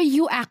 Are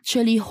you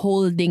actually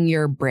holding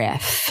your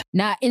breath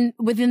na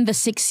within the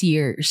 6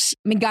 years,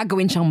 may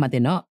gagawin siyang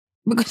matino?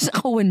 Because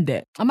ako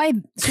hindi. Am I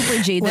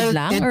super jaded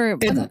lang?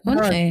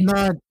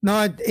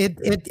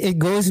 It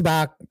goes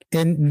back,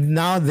 and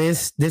now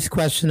this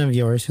question of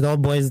yours, it all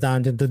boils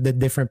down to the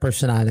different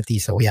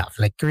personalities that we have.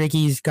 Like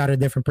Ricky's got a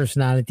different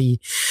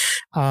personality,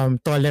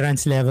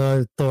 tolerance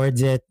level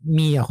towards it.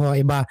 Me, ako,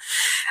 iba.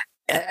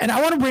 And I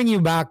want to bring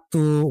you back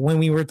to when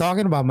we were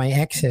talking about my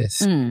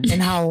exes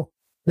and how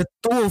the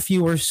two of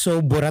you were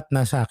so burat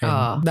na sa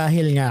akin.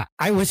 Dahil nga,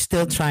 I was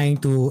still trying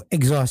to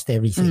exhaust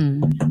everything.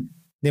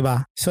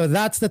 Diba? So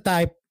that's the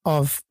type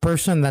of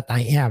person that I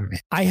am.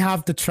 I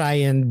have to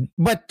try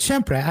but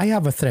syempre, I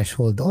have a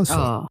threshold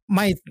also.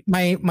 My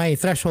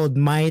threshold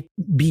might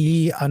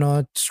be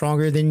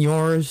stronger than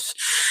yours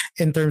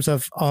in terms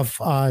of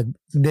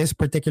this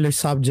particular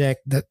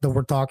subject that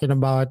we're talking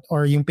about,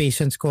 or yung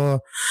patience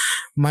ko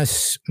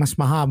mas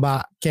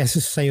mahaba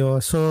kesa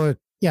sayo. So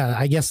yeah,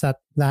 I guess that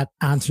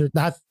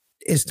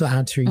is to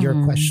answer your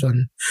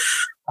question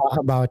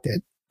about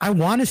it. I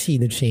want to see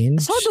the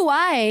change. So do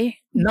I.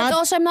 But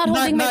also, I'm not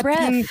holding my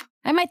breath.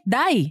 I might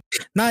die.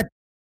 Not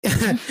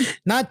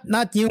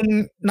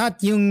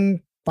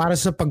yung para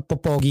sa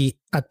pagpopogi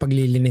at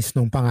paglilinis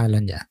ng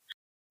pangalan niya.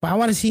 But I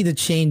want to see the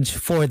change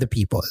for the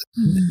people.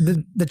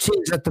 The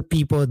change that the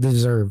people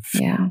deserve.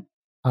 Yeah.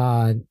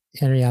 In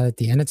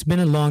reality. And it's been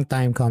a long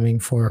time coming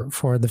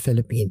for the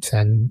Philippines.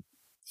 And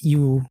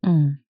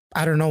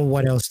I don't know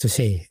what else to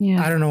say.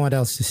 Yeah. I don't know what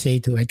else to say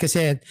to it.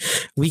 Kasi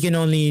we can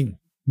only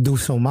do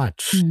so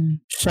much.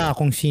 Siya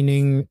kung sino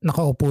yung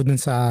nakaupo dun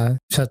sa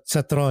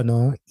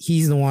trono,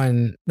 he's the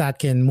one that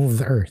can move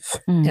the earth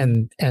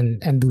and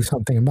do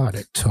something about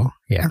it. So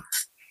yeah.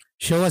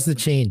 Show us the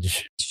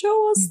change.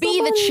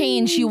 Be the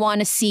change you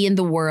want to see in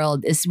the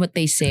world is what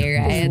they say,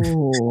 right?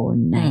 Oh,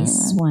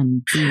 nice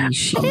one,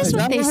 Bish. That is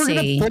what they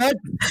say.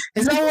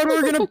 Is that what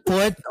we're going to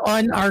put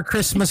on our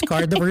Christmas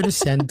card that we're going to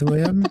send to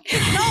him?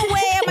 No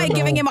way am I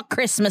giving him a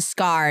Christmas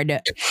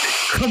card.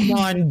 Come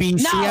on,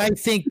 BC. No. I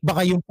think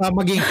baka yung pa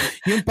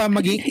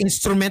maging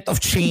instrument of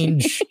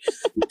change.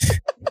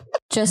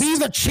 Just be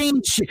the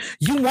change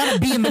you want to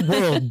be in the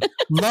world.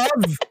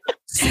 Love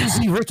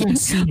Susie, Rick, and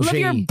CJ. Love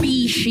your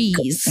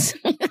B-shees.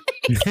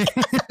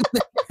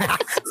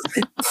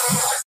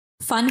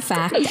 Fun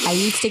fact, I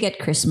used to get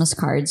Christmas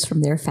cards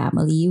from their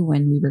family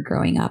when we were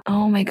growing up.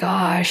 Oh my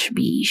gosh,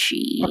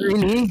 B-shees. Oh,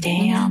 really?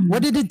 Damn.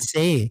 What did it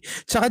say?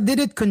 Tsaka, did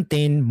it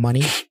contain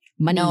money?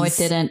 No, it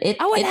didn't. It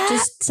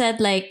just said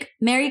like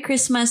Merry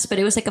Christmas, but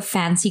it was like a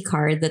fancy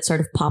card that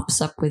sort of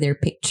pops up with their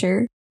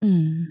picture.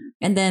 And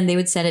then they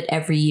would send it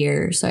every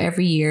year. So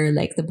every year,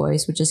 like the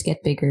boys would just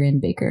get bigger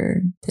and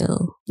bigger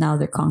till now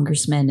they're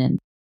congressmen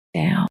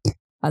and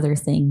other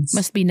things.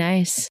 Must be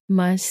nice.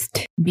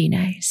 Must be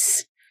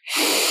nice.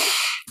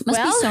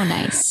 Must be so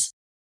nice.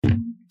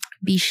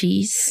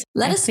 Bishies.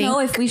 Let us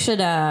know if we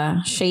should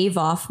shave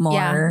off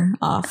more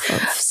off of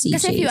CJ's.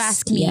 Because if you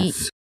ask me,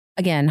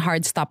 again,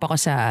 hard stop ako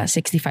sa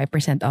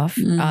 65% off.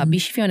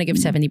 Bish, if you want to give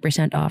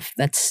 70% off,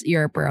 that's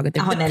your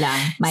prerogative. Ako na lang.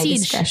 My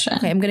discretion.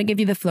 Okay, I'm going to give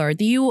you the floor.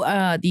 Do you,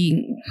 to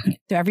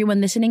everyone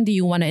listening, do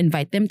you want to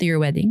invite them to your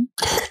wedding?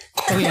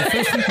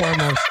 Okay,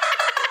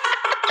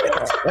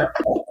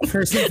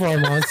 first and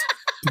foremost,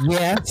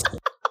 yes.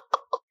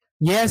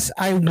 Yes,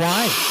 I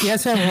want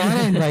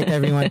to invite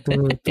everyone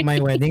to my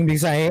wedding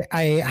because I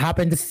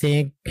happen to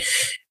think,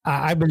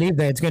 I believe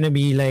that it's going to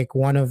be like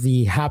one of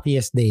the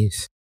happiest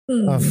days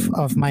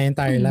of my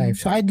entire life.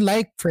 So I'd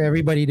like for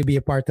everybody to be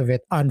a part of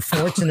it.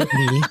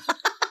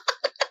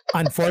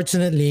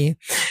 Unfortunately,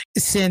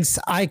 since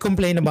I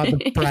complain about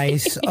the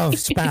price of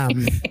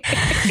spam,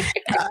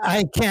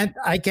 I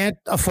can't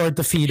afford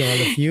to feed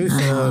all of you.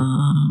 So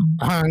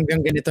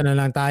hanggang ganito na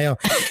lang tayo.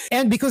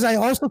 And because I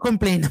also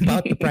complain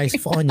about the price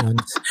of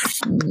onions,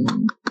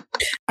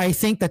 I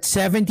think that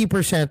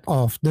 70%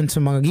 off dun sa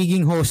mga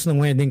giging host ng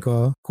wedding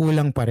ko,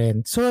 kulang pa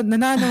rin. So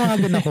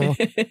nananawagan ako.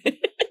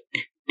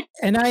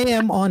 And I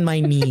am on my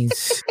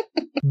knees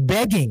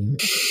begging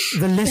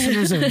the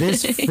listeners of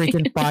this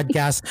freaking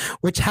podcast,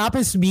 which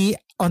happens to be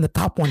on the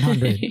top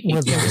 100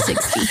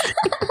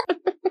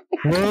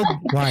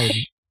 worldwide.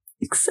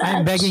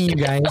 I'm begging you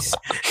guys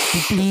to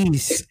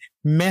please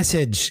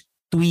message,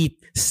 tweet,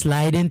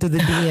 slide into the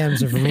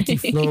DMs of Ricky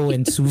Flo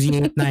and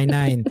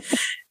Susie899.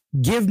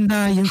 Give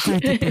na yung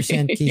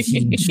 30% kay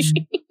Siege.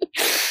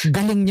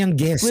 galing niyang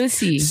guest. We'll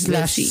see.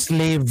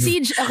 Slave.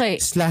 Siege, okay.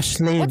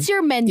 Slave. What's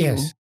your menu?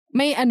 Yes.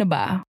 May ano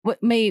ba?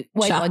 May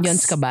white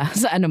onions ka ba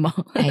sa ano mo?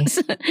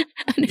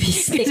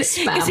 Bistek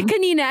Spam. Kasi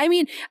kanina, I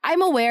mean,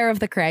 I'm aware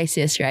of the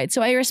crisis, right? So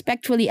I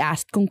respectfully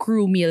asked kung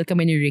crew meal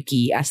kami ni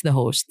Ricky as the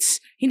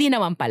hosts. Hindi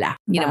naman pala.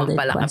 Valid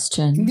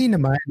question. Hindi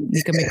naman.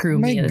 Hindi kami crew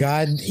My meal.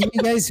 God,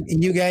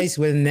 you guys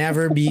will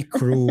never be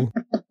crew.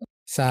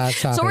 Sa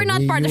so we're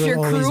not part of your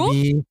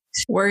crew?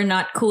 We're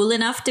not cool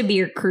enough to be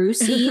your crew,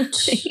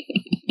 Siege.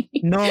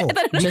 No,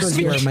 because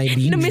you are my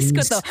BGs. Na-miss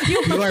ko to.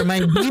 You are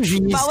my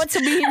BGs. Bawat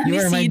sabihin ni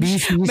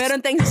Siege,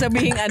 meron tayong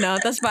sabihin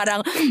tapos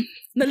parang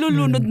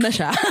nalulunod na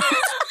siya.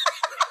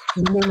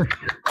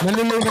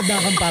 Nalulunod na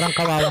akong parang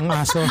kawawang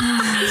aso.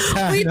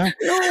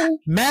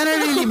 Man,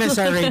 I really miss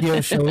our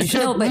radio show.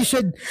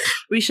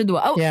 We should.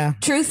 Oh, yeah.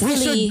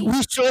 Truthfully,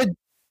 we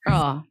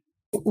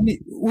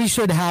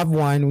should have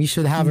one. We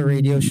should have a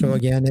radio show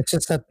again. It's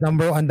just that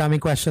ang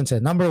daming questions.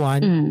 Number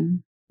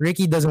one,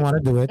 Ricky doesn't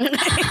want to do it.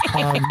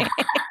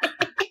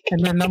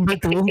 And then number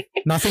two,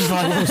 nothing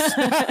follows.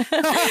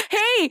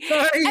 Hey,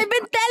 sorry. I've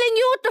been telling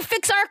you to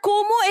fix our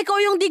Kumu. Ikaw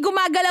yung di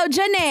gumagalaw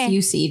dyan eh. It's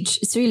you, Siege.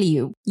 It's really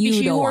you.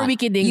 You don't want.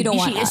 Kidding. You don't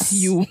want us.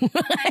 Is you.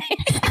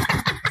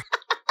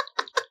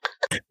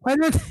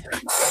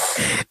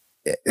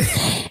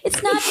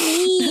 It's not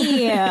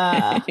me.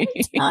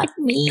 It's not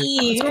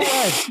me.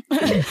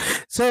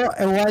 So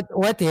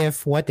what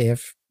if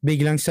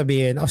biglang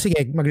sabihin,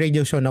 sige,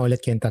 mag-radio show na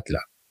ulit kayong tatlo?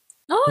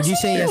 Oh, would you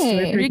say yes?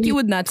 Ricky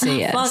would not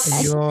say yes.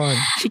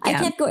 I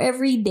can't go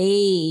every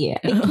day.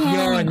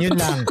 Yun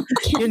lang.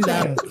 Yun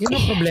ang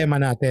problema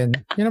natin.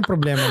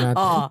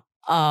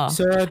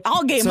 So, ako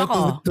game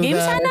ako. Game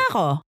sana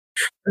ako.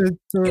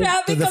 To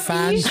the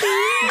fans.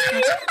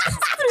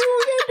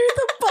 Through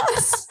the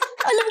bus.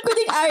 Alam ko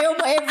din ayaw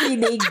mo every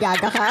day.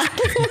 Gaga ka.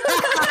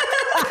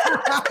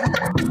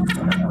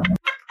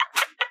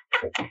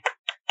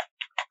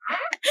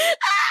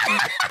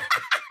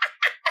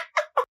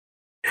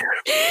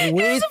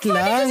 Wait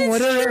lang.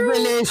 What a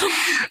revelation.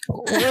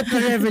 What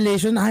a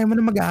revelation. Ayaw mo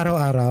na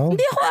mag-araw-araw?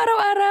 Hindi ako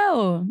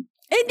araw-araw.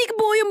 Hindi ko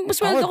buo yung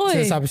sweldo ko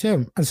eh. Sabi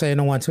sa'yo, ang saya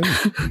ng once a week.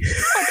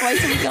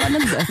 Twice a week ako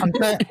nandun.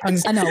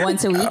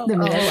 Once a week?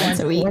 The meal, once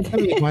a week.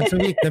 Once a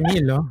week, the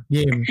meal,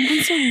 game.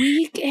 Once a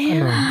week,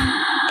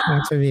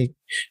 once a week.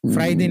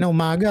 Friday na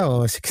umaga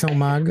 6 na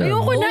umaga.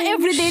 Ayoko na,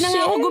 everyday na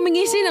nga ako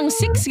gumigising ng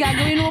 6.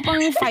 Gagawin mo pang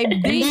 5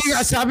 days.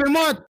 Sabi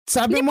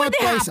mo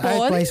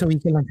twice a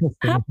week lang.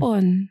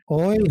 Hapon.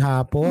 Oy,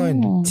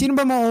 hapon. Sino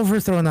ba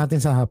ma-overthrow natin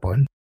sa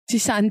hapon?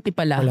 Si Santi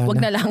pala. Wag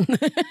na lang.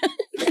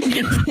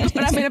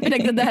 Marami na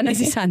pinagdadaanan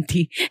si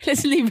Santi.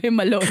 Let's leave him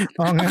alone.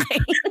 Oo nga.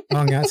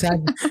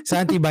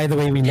 Santi, by the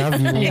way, we love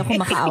you. Ayoko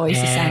makaaway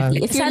si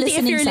Santi. If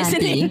you're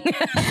listening,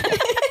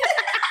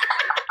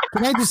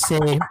 Can I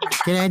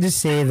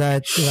just say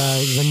that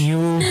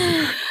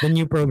the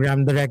new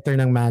program director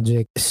ng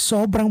Magic,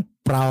 sobrang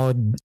proud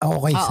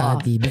ako kay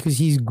Santi because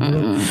he's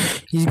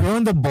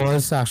grown the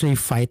balls to actually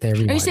fight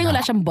everyone. Are you saying wala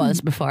siyang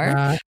balls before?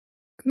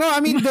 No, I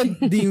mean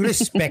the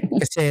respect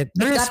kasi.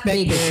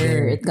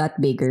 It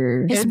got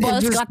bigger. His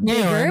balls got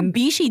bigger?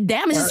 Bishi,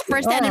 damn, is this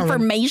first-hand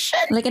information?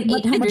 Like an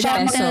 800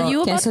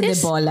 peso de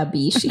bola,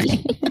 Bishi.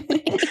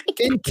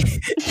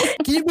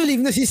 Can you believe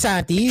na si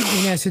Santi,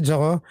 message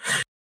ako?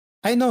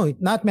 I know,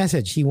 not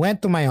message. He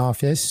went to my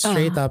office,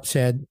 straight up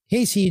said,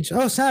 "Hey Siege,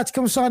 Sats,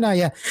 kamusta ka na?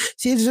 Yeah.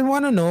 Siege, I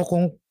wanna know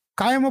kung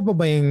kaya mo pa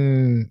ba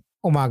yung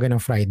umaga ng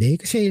Friday?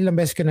 Kasi ilang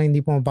beses ka na hindi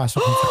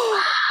pumapasok ng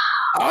Friday."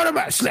 Ako na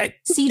ba?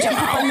 Siege, ang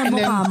kapal na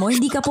mukha mo,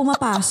 hindi ka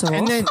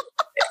pumapasok.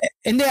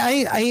 And then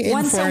I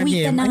once a inform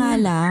week him. Once a week na nga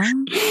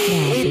lang.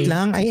 Wait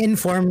lang, I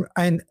inform,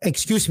 and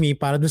excuse me,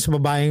 para dun sa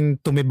babaeng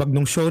tumibag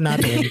ng show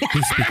natin,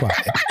 please be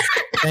quiet.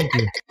 Thank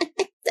you.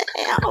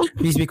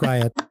 Please be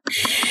quiet.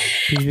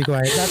 Please be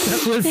quiet.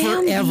 That will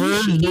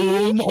forever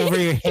loom over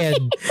your head.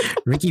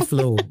 Ricky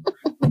Flo.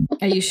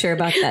 Are you sure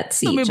about that,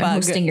 Siege? I'm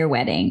hosting your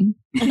wedding.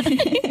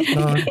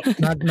 No,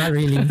 not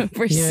really.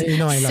 You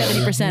know I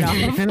love 70% off.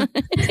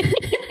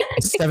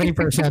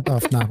 70%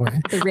 off na ako.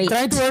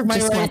 Trying to work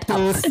my way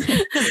to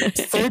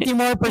 30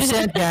 more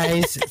percent,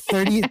 guys.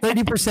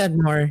 30%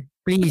 more.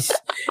 Please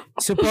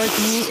support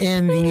me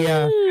in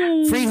the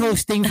free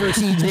hosting for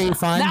CJ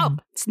Fund. No,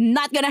 it's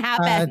not gonna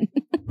happen.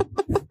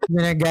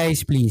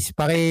 Guys, please,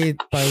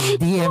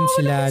 DM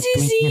sila,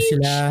 tweet nyo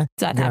sila.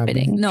 It's not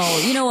happening. No,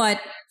 you know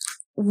what?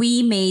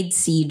 We made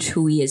Siege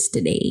who he is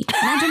today.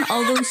 Imagine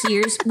all those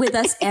years with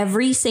us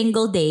every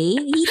single day.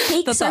 He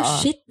takes our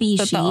shit,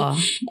 Bishi.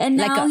 And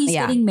now he's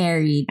getting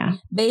married. Yeah.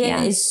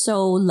 Bea is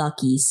so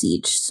lucky,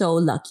 Siege. So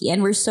lucky.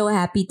 And we're so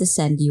happy to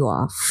send you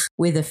off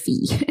with a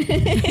fee.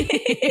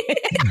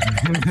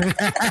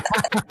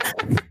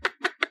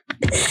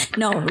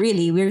 No,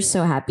 really, we're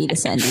so happy to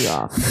send you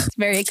off. It's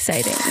very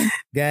exciting.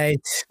 Guys,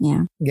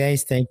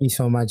 thank you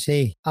so much.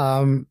 Hey,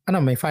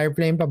 may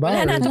fireplane pa ba?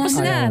 Wala na, tapos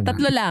na.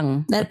 Tatlo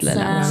lang. Tatlo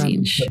lang,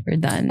 Siege. We're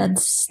done.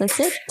 That's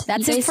it.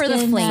 That's it for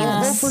the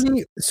flames.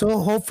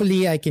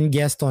 Hopefully I can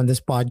guest on this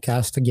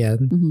podcast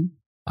again.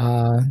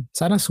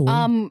 Sana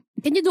soon.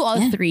 Can you do all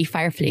three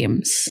Fire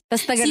Flames?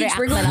 Tapos Since taga-react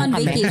we're na going lang on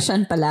kami.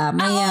 vacation pala,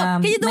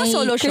 Can you do a may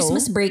solo show?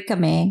 Christmas break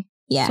kami.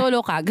 Yeah.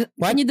 Solo ka?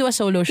 Can you do a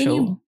solo Can show?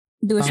 you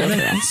do a show for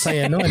us?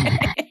 Saya nun.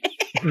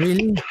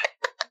 Really?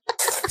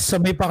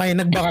 Sabay pa kayo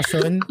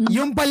nagbakasyon.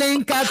 Yung pala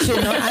yung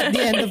caption, no? At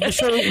the end of the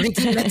show,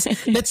 Ricky, let's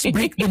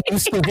break the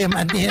news to him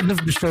at the end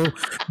of the show.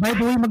 By the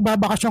way,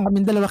 magbabakasyon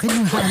kami dalawa. Can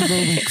you handle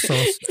week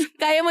sauce?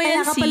 Kaya mo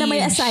yan, Kaya ka pala may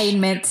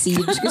assignment,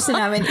 Siege. Gusto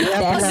namin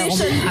i-test.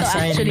 Audition to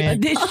actually.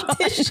 Audition.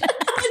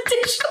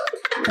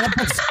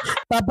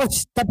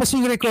 Tapos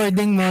yung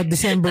recording mo,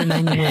 December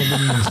 9 yung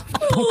wedding mo.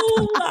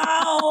 Oh,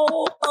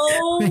 wow.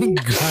 Oh, my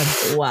God.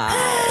 Wow.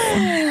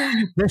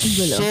 The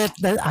shit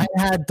that I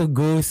had to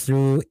go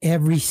through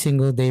every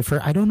single day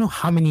for I don't know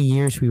how many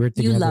years we were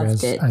together. You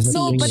loved it.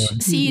 No, but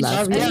see,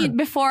 I mean,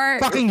 before...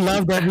 Fucking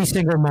loved every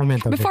single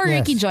moment of before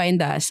it. Ricky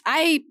joined us,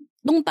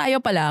 nung tayo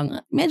pa lang,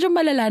 medyo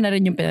malala na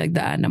rin yung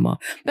pinagdaanan mo.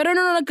 Pero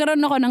nung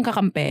nagkaroon ako ng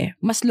kakampi,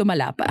 mas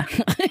lumala pa.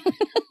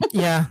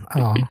 Yeah.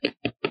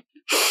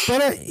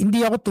 Pero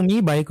hindi ako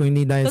tumibay kung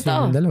hindi dahil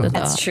sa mga dalawa.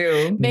 That's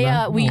true.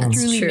 Bea, we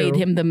truly true. made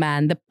him the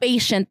man, the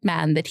patient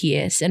man that he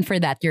is. And for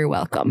that, you're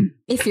welcome.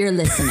 If you're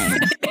listening.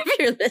 If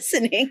you're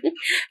listening,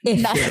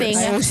 nothing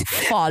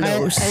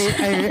follows.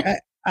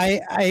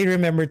 I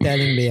remember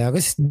telling Bea,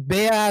 because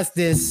Bea has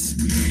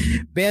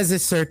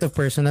this sort of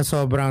person na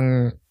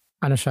sobrang,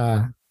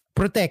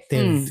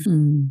 protective.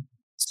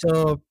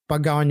 So,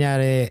 pag ako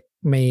nyari,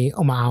 may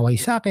umaaway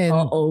sa akin.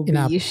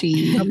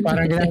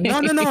 Parang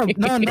no.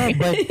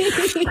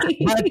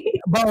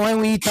 But when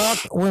we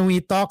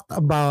talked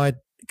about,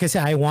 kasi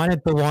I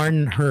wanted to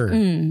warn her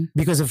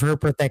because of her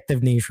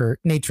protective nature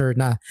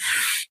na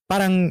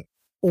parang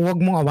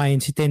huwag mong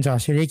awayin si Tin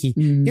si Ricky.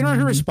 You know what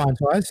her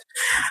response was?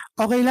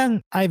 Okay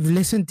lang, I've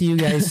listened to you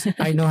guys.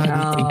 I know how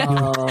they treat you.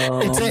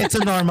 It's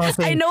a normal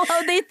thing. I know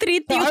how they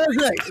treat you.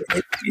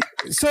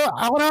 So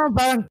ako naman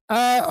parang,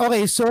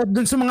 okay, so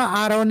dun sa mga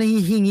araw na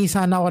hihingi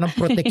sana ako ng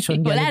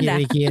protection galing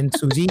kay Ricky and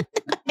Suzy,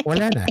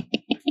 wala na.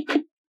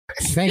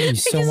 Thank you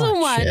so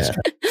much. Yeah.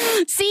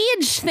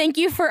 Siege, thank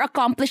you for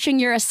accomplishing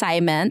your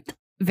assignment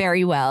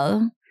very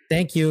well.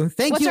 Thank you.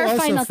 Thank What's you our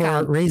also final for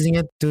count? Raising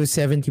it to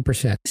 70%.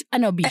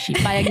 Ano, Bishi?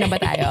 Payag na ba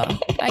tayo?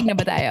 Payag na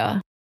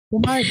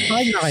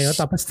kayo,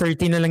 tapos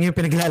 30 na lang yung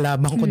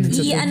pinaglalaban ko dun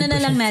sa 20%. Ano na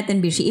lang natin,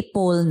 Bishi,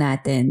 i-poll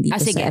natin dito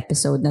sa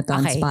episode na to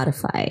on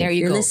Spotify. There if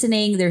you're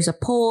listening, there's a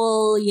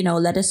poll.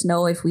 Let us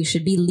know if we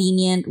should be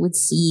lenient with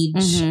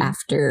Siege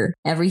after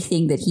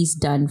everything that he's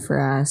done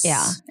for us.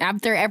 Yeah.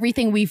 After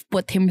everything we've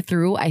put him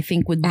through, I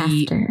think would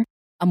be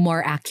a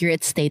more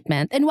accurate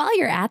statement. And while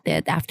you're at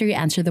it, after you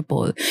answer the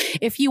poll,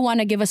 if you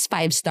want to give us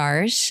 5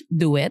 stars,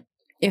 do it.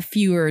 If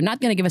you're not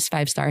going to give us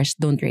 5 stars,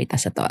 don't rate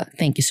us at all.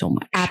 Thank you so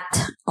much. At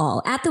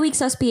The Week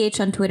Sauce PH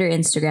on Twitter,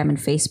 Instagram, and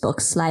Facebook.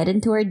 Slide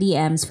into our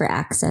DMs for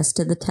access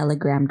to the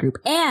Telegram group.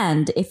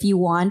 And if you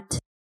want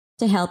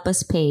to help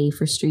us pay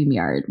for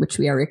StreamYard, which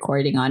we are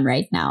recording on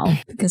right now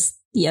because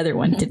the other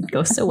one didn't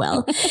go so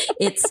well,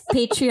 it's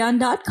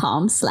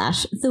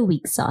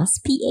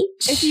patreon.com/theweeksauceph.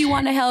 If you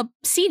want to help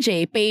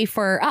CJ pay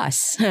for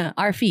us,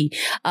 our fee,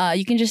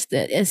 you can just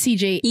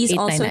CJ. He's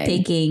also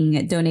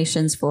taking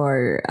donations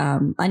for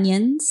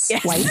onions,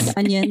 white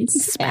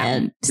onions,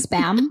 and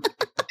spam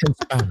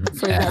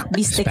for that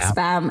Bistek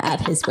Spam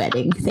at his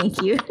wedding.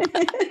 Thank you.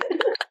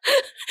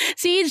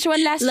 Siege,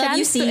 one last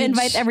chance to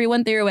invite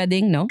everyone to your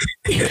wedding, no?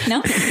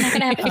 No, not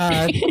gonna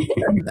happen.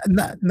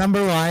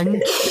 Number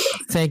 1,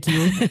 thank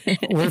you.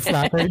 We're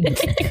flattered.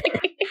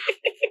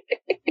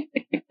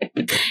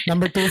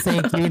 Number 2,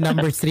 thank you.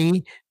 Number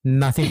 3,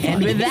 nothing funny.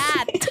 And with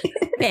that,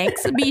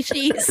 thanks,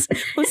 Bishis.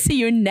 We'll see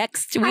you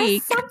next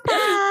week.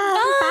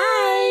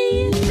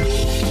 Bye.